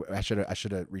 I should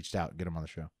have reached out and get him on the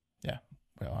show.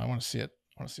 Well, I want to see it.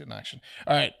 I want to see it in action.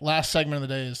 All right, last segment of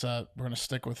the day is we're gonna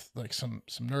stick with some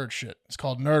nerd shit. It's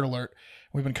called Nerd Alert.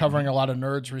 We've been covering a lot of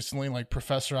nerds recently, like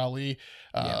Professor Ali,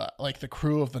 like the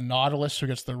crew of the Nautilus who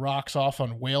gets their rocks off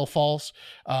on whale falls,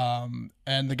 and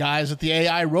the guys at the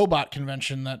AI robot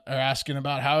convention that are asking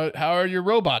about how are your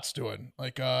robots doing,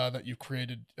 that you've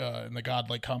created in the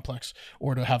godlike complex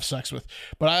or to have sex with.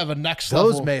 But I have a next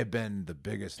level. Those may have been the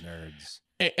biggest nerds.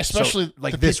 Especially So,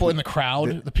 like the this people in week, the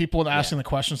crowd, the people asking the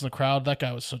questions in the crowd. That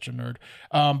guy was such a nerd.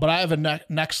 But I have a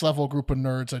next level group of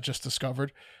nerds I just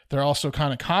discovered. They're also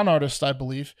kind of con artists, I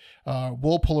believe.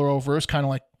 Wool puller overs, kind of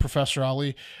like Professor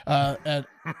Ali. And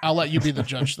I'll let you be the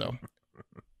judge, though.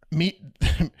 Meet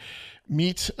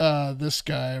this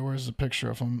guy. Where's the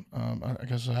picture of him? I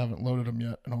guess I haven't loaded him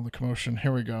yet in all the commotion.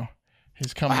 Here we go.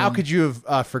 He's coming. How could you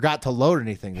have forgot to load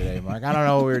anything today, Mark? I don't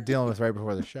know what we were dealing with right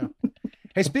before the show.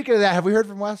 Hey, speaking of that, have we heard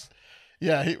from Wes?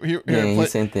 Yeah, he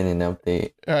Sent in an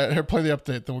update. All right, here, play the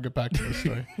update. Then we'll get back to this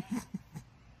story.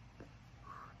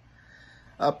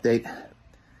 Update.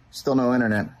 Still no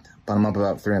internet, but I'm up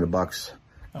about $300.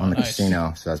 on the nice.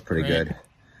 casino, so that's pretty Great. good.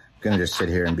 I'm gonna just sit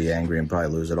here and be angry and probably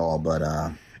lose it all, but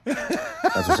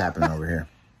that's what's happening over here.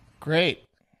 Great.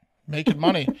 Making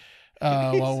money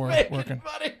while we're working.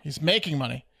 He's making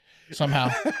money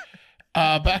somehow.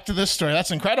 Back to this story.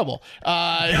 That's incredible.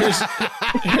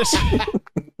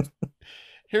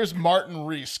 Here's Martin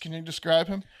Reese. Can you describe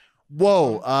him?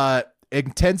 Whoa,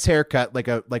 intense haircut, like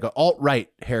a alt-right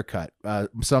haircut.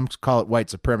 Some call it white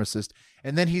supremacist.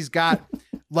 And then he's got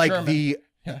like German.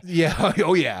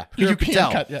 oh yeah, you can European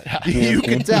tell. cut, yeah. You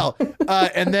can tell.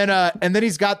 And then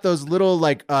he's got those little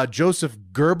like Joseph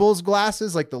Goebbels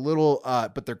glasses, like the little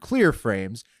but they're clear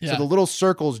frames. Yeah. So the little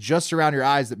circles just around your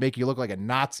eyes that make you look like a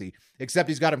Nazi. Except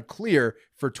he's got them clear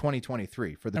for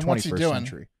 2023 for the And what's he 21st doing?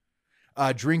 century.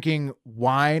 Drinking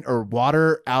wine or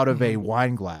water out of a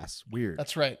wine glass. Weird.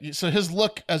 That's right. So his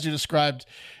look, as you described,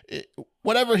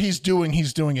 whatever he's doing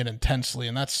it intensely,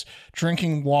 and that's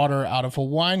drinking water out of a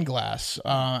wine glass,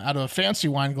 out of a fancy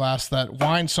wine glass that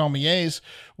wine sommeliers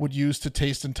would use to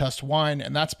taste and test wine,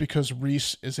 and that's because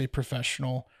Reese is a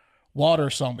professional water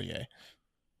sommelier.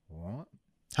 What?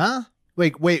 Huh?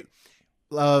 Wait. Which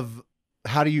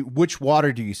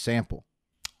water do you sample?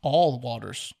 All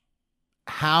waters.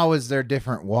 How is there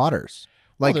different waters?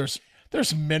 Like Like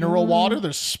there's mineral water,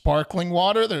 there's sparkling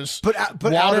water, there's But out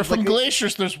water of, from like,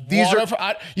 glaciers. There's these water.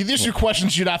 are- These are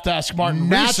questions you'd have to ask Martin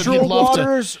Reese, and he'd natural love to.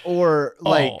 waters or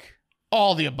like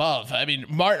All the above. I mean,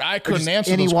 Martin, I or couldn't just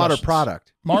answer any those water questions.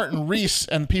 product? Martin Reese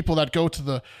and people that go to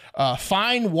the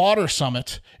Fine Water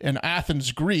Summit in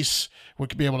Athens, Greece, we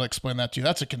could be able to explain that to you.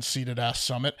 That's a conceited ass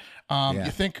summit. Yeah.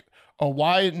 You think a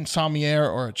wine sommelier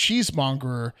or a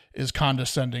cheesemonger is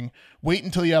condescending? Wait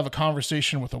until you have a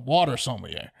conversation with a water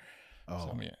sommelier.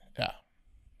 Sommelier, yeah. They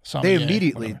Sommelier,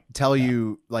 immediately whatever. tell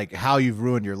you like how you've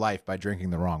ruined your life by drinking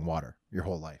the wrong water your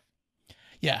whole life.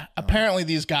 Yeah, apparently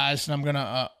these guys, and I'm going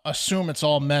to assume it's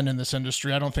all men in this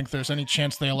industry. I don't think there's any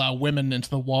chance they allow women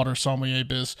into the water sommelier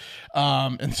biz,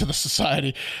 into the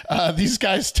society. These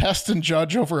guys test and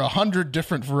judge over 100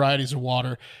 different varieties of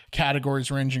water,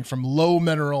 categories ranging from low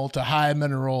mineral to high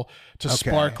mineral to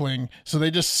sparkling. So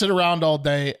they just sit around all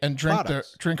day and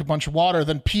drink a bunch of water,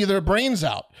 then pee their brains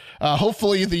out.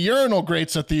 Hopefully the urinal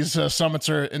grates at these summits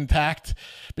are intact,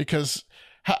 because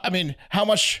I mean, how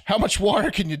much water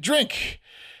can you drink?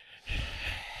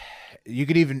 You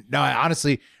could even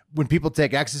honestly, when people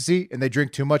take ecstasy and they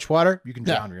drink too much water, you can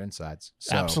drown your insides.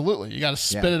 So Absolutely. You got to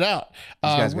spit it out.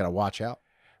 these guys got to watch out.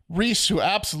 Reese, who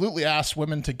absolutely asked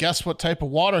women to guess what type of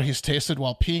water he's tasted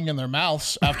while peeing in their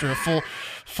mouths after a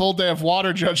full day of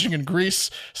water judging in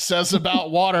Greece, says about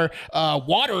water,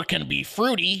 water can be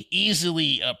fruity,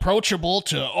 easily approachable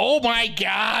to, oh my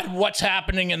God, what's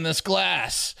happening in this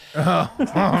glass?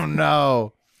 Oh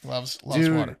no. Loves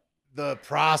Dude, water. the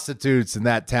prostitutes in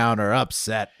that town are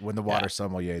upset when the water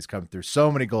sommeliers come through.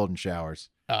 So many golden showers.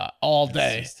 All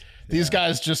day. These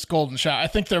guys just golden shower. I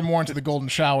think they're more into the golden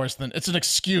showers than it's an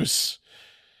excuse.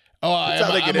 Oh,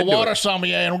 I'm a water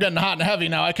sommelier and we're getting hot and heavy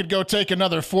now. I could go take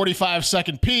another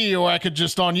 45-second pee, or I could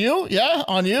just on you. Yeah,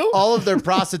 on you. All of their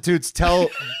prostitutes tell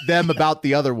them about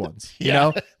the other ones. You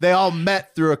know, they all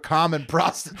met through a common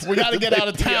prostitute. We got to get out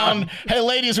of town. Hey,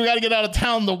 ladies, we got to get out of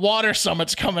town. The water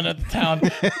summit's coming into town.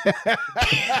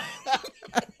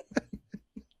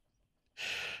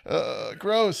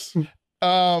 Gross.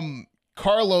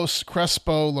 Carlos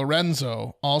Crespo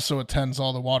Lorenzo also attends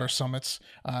all the water summits.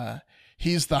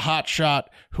 He's the hot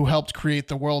shot who helped create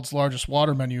the world's largest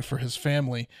water menu for his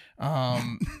family.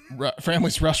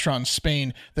 Family's restaurant in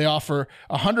Spain. They offer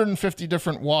 150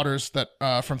 different waters that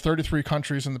from 33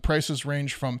 countries, and the prices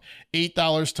range from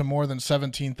 $8 to more than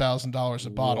 $17,000 a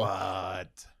bottle.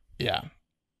 What? Yeah.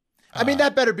 I mean,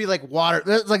 that better be like water.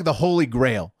 That's like the Holy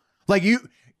Grail. Like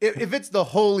if it's the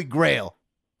Holy Grail,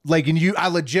 like, and I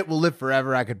legit will live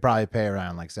forever, I could probably pay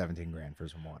around like 17 grand for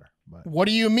some water. But What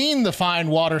do you mean the Fine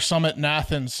Water Summit in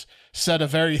Athens, said a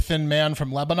very thin man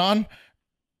from Lebanon?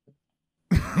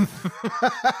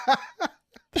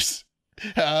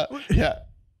 Yeah.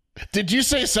 Did you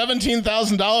say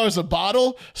 $17,000 a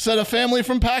bottle? Said a family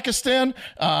from Pakistan.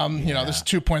 There's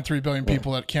 2.3 billion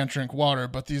people that can't drink water,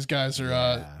 but these guys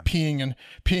are peeing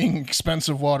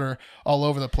expensive water all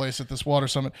over the place at this water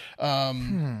summit.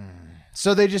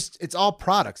 so it's all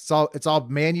products. It's all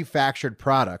manufactured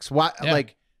products. Why? Yeah.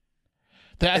 Like,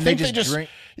 I and think they they just drink.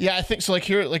 Yeah, I think so.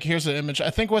 Here's an image. I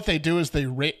think what they do is they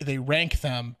rank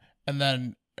them, and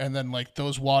then and then like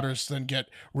those waters then get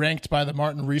ranked by the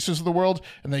Martin Reeses of the world,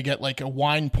 and they get like a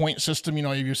wine point system. You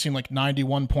know, you've seen like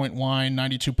 91 point wine,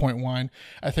 92 point wine.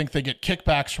 I think they get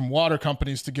kickbacks from water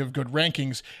companies to give good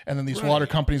rankings, and then these water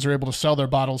companies are able to sell their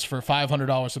bottles for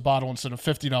 $500 a bottle instead of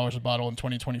 $50 a bottle in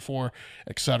 2024,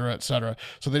 et cetera, et cetera.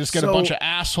 So they just get a bunch of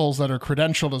assholes that are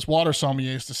credentialed as water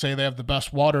sommeliers to say they have the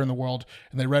best water in the world,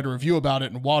 and they read a review about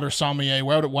it, and water sommelier,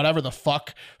 whatever the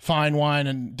fuck, fine wine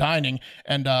and dining,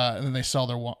 and then they sell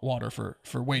their water for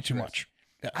way too much.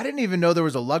 I didn't even know there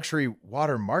was a luxury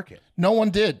water market. No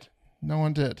one did.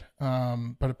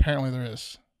 But apparently there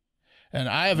is. And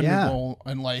I have a new goal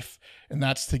in life, and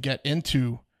that's to get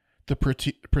into the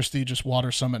prestigious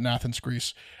Water Summit in Athens,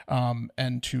 Greece,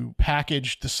 and to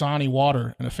package Dasani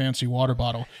water in a fancy water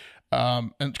bottle.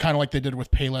 And kind of like they did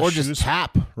with Payless Or just shoes.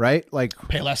 tap, right? Like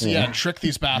Payless, and trick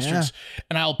these bastards.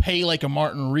 And I'll pay like a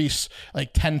Martin Rees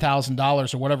like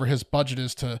 $10,000 or whatever his budget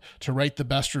is to write the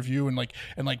best review and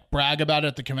brag about it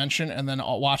at the convention, and then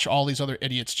I'll watch all these other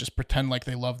idiots just pretend like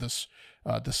they love this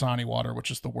Dasani water, which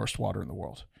is the worst water in the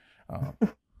world.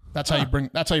 That's how you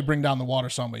bring down the water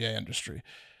sommelier industry.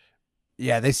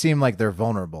 Yeah, they seem like they're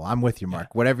vulnerable. I'm with you,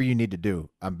 Mark. Whatever you need to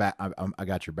do, I'm back. I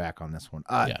got your back on this one.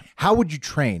 How would you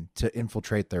train to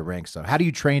infiltrate their ranks, though? How do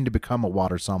you train to become a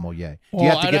water sommelier? Do you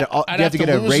have to get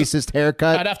a racist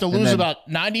haircut? I'd have to lose about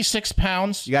 96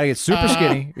 pounds. You got to get super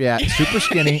skinny. Yeah, super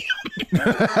skinny.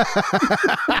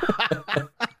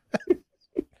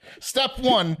 Step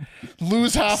 1,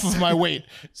 lose half of my weight.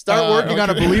 Start working on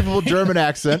a believable German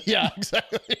accent. Yeah,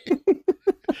 exactly.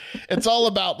 It's all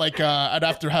about like I'd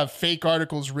have to have fake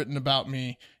articles written about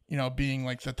me, you know, being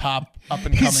like the top up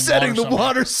and coming. He's setting the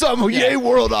water sommelier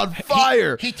world on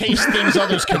fire. He tastes things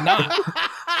others cannot.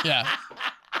 Yeah.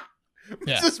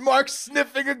 Is this Mark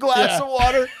sniffing a glass of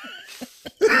water?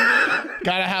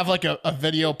 Gotta have like a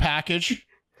video package.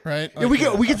 Right? Like we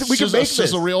can make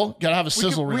sizzle reel. Gotta have a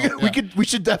sizzle reel. We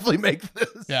should definitely make this.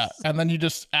 Yeah, and then you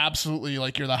just absolutely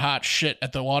like you're the hot shit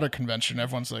at the water convention.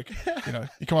 Everyone's like, you know,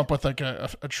 you come up with like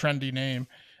a trendy name,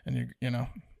 and you know,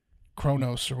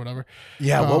 Kronos or whatever.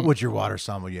 Yeah, what would your water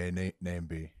sommelier name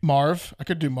be? Marv. I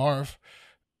could do Marv.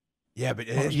 Yeah,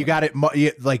 but you got it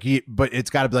but it's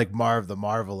got to be like Marv the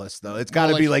Marvelous, though. It's got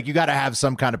to be like you got to have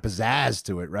some kind of pizzazz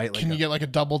to it, right? Like can you get like a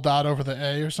double dot over the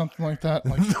A or something like that?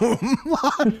 Like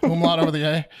umlaut over the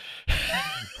A.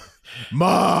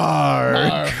 Marv.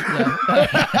 Yeah.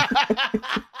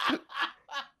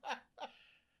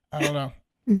 I don't know.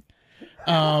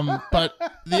 But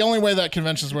the only way that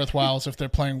convention's worthwhile is if they're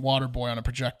playing Waterboy on a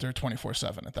projector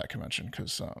 24/7 at that convention,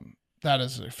 because that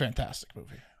is a fantastic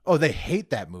movie. Oh, they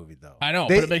hate that movie, though. I know,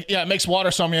 but it makes water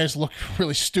sommeliers look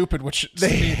really stupid, which they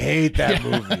hate that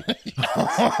movie.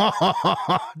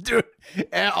 Dude,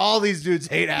 and all these dudes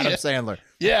hate Adam Sandler.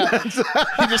 Yeah.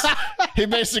 he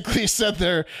basically said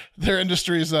their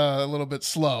industry is a little bit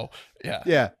slow.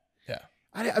 Yeah.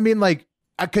 I mean, like,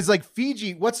 because like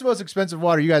Fiji, what's the most expensive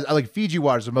water? You guys, like Fiji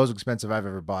water is the most expensive I've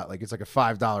ever bought. Like it's like a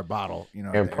 $5 bottle, you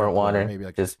know. Airport water, maybe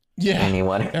like just any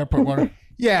water. Airport water.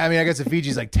 Yeah, I mean, I guess the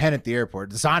Fiji's like 10 at the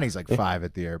airport. Dasani's like 5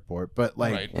 at the airport, but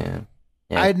like, right.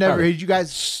 Yeah, I'd never. Did you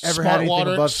guys ever had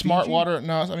anything above smart Fiji? water?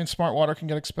 No, I mean, smart water can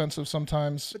get expensive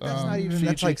sometimes. But that's not even. Fiji.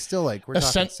 That's like still like we're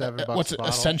talking $7 What's a it?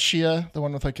 bottle. Essentia, the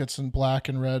one with like it's in black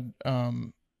and red. I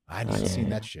haven't seen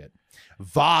that shit.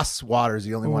 Voss water is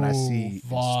the only one I see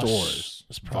Voss in stores.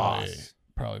 It's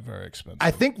probably very expensive. I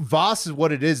think Voss is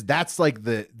what it is. That's like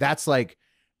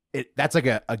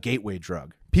a gateway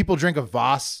drug. People drink a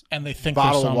Voss and they think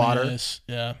bottle of water,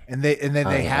 yeah, and then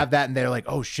they have that, and they're like,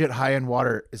 "Oh shit, high end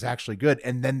water is actually good,"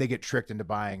 and then they get tricked into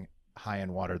buying high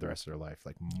end water the rest of their life,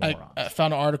 like morons. I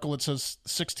found an article that says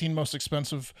 16 most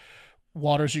expensive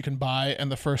waters you can buy,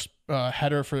 and the first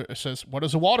header for it says, "What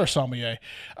is a water sommelier?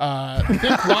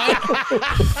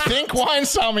 Think wine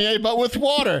sommelier, but with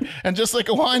water." And just like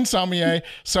a wine sommelier,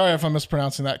 sorry if I'm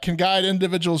mispronouncing that, can guide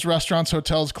individuals, restaurants,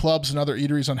 hotels, clubs, and other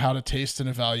eateries on how to taste and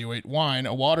evaluate wine.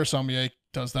 A water sommelier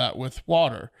does that with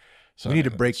water. So we need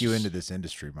to break you into this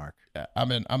industry, Mark. Yeah,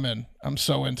 I'm in. I'm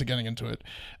so into getting into it.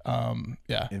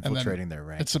 Infiltrating their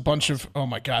ranks. It's a bunch of, oh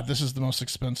my God, this is the most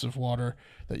expensive water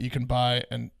that you can buy,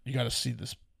 and you got to see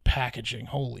this packaging.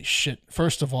 Holy shit.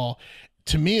 First of all,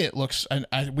 to me it looks, and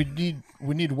we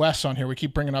need Wes on here. We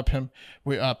keep bringing up him.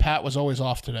 Pat was always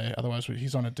off today. Otherwise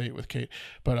he's on a date with Kate,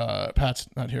 but Pat's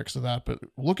not here because of that. But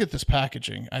look at this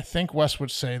packaging. I think Wes would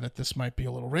say that this might be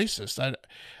a little racist.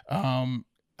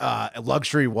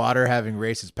 Luxury water having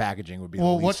racist packaging would be the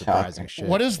least surprising shit.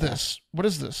 What is this? What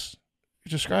is this?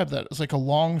 Describe that. It's like a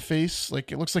long face,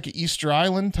 like it looks like an Easter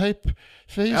Island type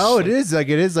face. Oh, it is like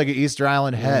an Easter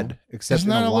Island head, except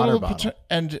Isn't in that a water little bottle.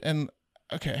 and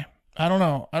okay, I don't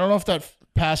know. I don't know if that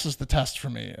passes the test for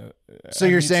me. So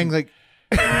you're saying like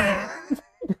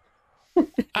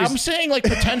I'm saying like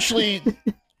potentially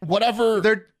whatever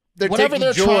they're whatever taking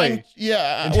they're joy.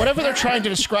 trying, whatever they're trying to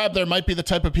describe there might be the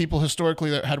type of people historically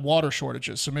that had water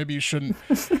shortages. So maybe you shouldn't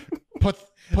put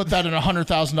that in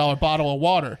 $100,000 bottle of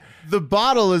water. The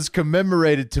bottle is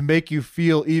commemorated to make you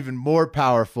feel even more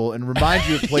powerful and remind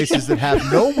you of places that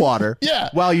have no water. Yeah.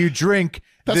 While you drink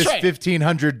That's this right.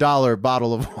 $1,500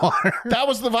 bottle of water. That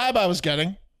was the vibe I was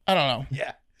getting. I don't know.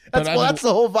 Yeah. But That's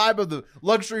the whole vibe of the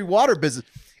luxury water business.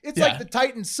 It's Yeah. like the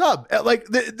Titan sub. Like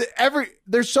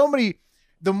there's so many.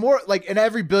 The more like, and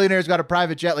every billionaire's got a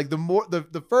private jet. Like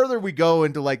the further we go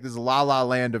into like this la la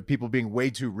land of people being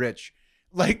way too rich,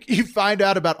 like you find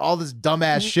out about all this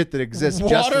dumbass shit that exists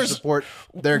just to support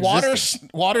their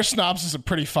existence. Water snobs is a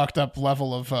pretty fucked up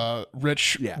level of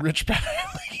rich. Yeah,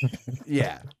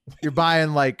 you're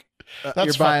buying like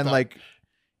That's fucked up.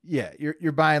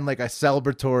 you're buying like a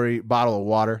celebratory bottle of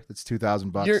water that's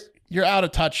 $2,000. You're out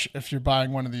of touch if you're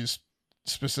buying one of these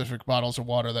specific bottles of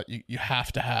water that you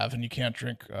have to have and you can't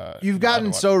drink. You've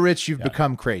gotten so rich you've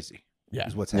become crazy. Yeah.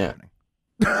 Is what's happening.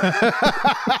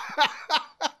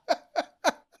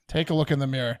 Take a look in the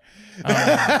mirror.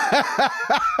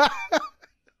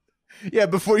 Yeah,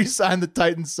 before you sign the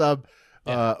Titan sub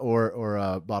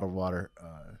or bottled water,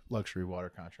 luxury water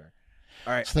contract.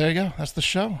 All right. So there you go. That's the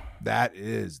show. That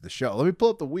is the show. Let me pull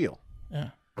up the wheel. Yeah.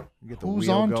 Get the Who's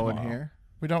wheel on going tomorrow? here.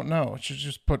 We don't know. Should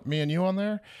just put me and you on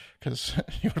there? Because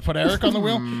you would put Eric on the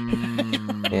wheel?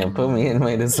 Yeah, put me in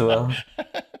mine as well.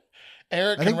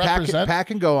 Eric I can think represent. Pat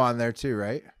can go on there too,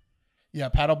 right? Yeah,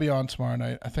 Pat will be on tomorrow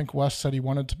night. I think Wes said he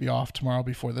wanted to be off tomorrow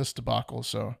before this debacle.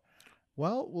 So,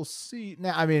 Well, we'll see.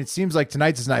 Now, I mean, it seems like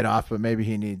tonight's his night off, but maybe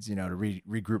he needs, to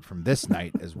regroup from this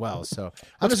night as well. So I'm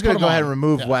Let's just going put to go him ahead on. and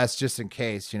remove Yeah. Wes just in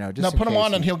case, just no, in put him case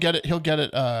on and he'll get it. He'll get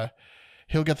the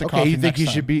Okay, coffee. you think next he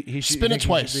time. should be? He should, spin you it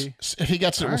think he should twice. be? If he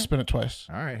gets it, All we'll right. spin it twice.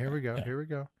 All right, here we go. Here we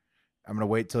go. I'm gonna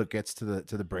wait till it gets to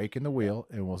the break in the wheel,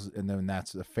 and then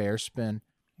that's the fair spin,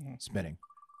 spinning.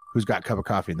 Who's got a cup of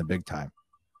coffee in the big time?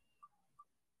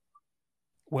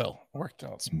 Will worked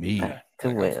out. It's me.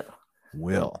 To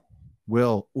Will.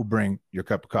 Will bring your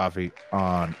cup of coffee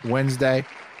on Wednesday,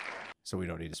 so we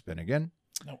don't need to spin again.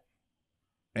 Nope.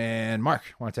 And Mark,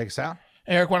 want to take us out?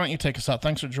 Eric, why don't you take us out?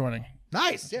 Thanks for joining.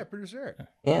 Nice, yeah, producer.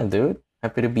 Yeah, dude.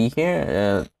 Happy to be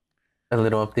here. A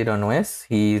little update on Wes.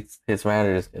 His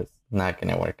router is just not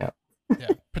gonna work out. Yeah,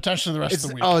 potentially the rest of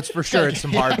the week. Oh, it's for sure. It's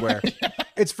some hardware.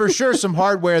 It's for sure some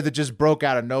hardware that just broke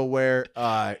out of nowhere.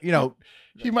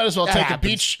 You might as well That take happens. a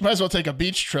beach. Might as well take a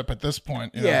beach trip at this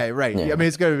point. you know? Yeah, right. Yeah. I mean,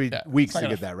 it's going to be Yeah. weeks It's not to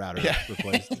gonna- get that router Yeah.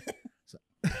 replaced.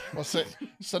 Well,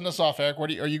 send us off, Eric. Are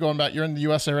you going back? You're in the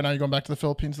USA right now. You going back to the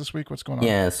Philippines this week? What's going on?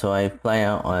 Yeah, so I fly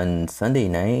out on Sunday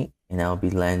night, and I'll be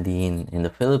landing in the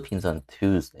Philippines on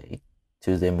Tuesday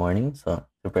morning. So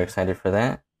super excited for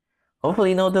that.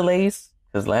 Hopefully no delays,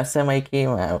 because last time I came,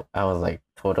 I was like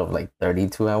total of like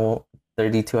 32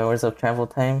 hours of travel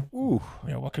time. Ooh.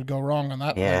 Yeah. What could go wrong on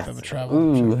that Yeah. length of a travel?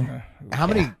 Ooh. How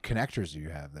many connectors do you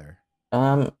have there?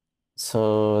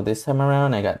 So this time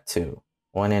around I got two.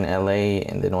 One in LA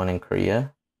and then one in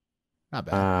Korea. Not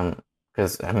bad.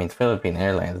 Because I mean Philippine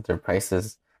Airlines, their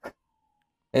prices,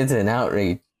 it's an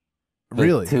outrage. Like,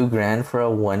 Really? $2,000 for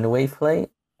a one-way flight?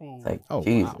 Ooh. It's like, Oh, wow.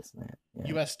 Jesus, man.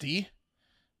 Yeah. USD.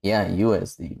 Yeah,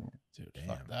 USD, man. Dude, Damn.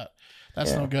 fuck that.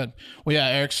 That's Yeah. no good. Well, yeah,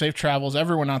 Eric, safe travels.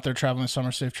 Everyone out there traveling this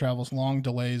summer, safe travels. Long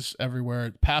delays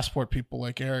everywhere. Passport people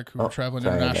like Eric who are traveling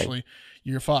sorry, internationally,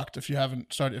 you're fucked if you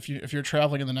haven't started. If you're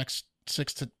traveling in the next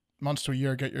 6 months to a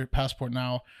year, get your passport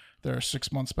now. There are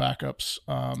 6 months backups.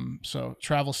 So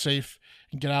travel safe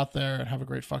and get out there and have a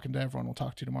great fucking day, everyone. We'll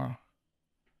talk to you tomorrow.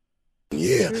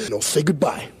 Yeah, no, say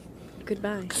goodbye.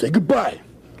 Goodbye. Say goodbye.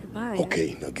 Goodbye.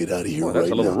 Okay, now get out of here Well, that's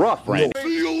right a little now. rough, Randy. No.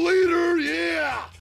 See you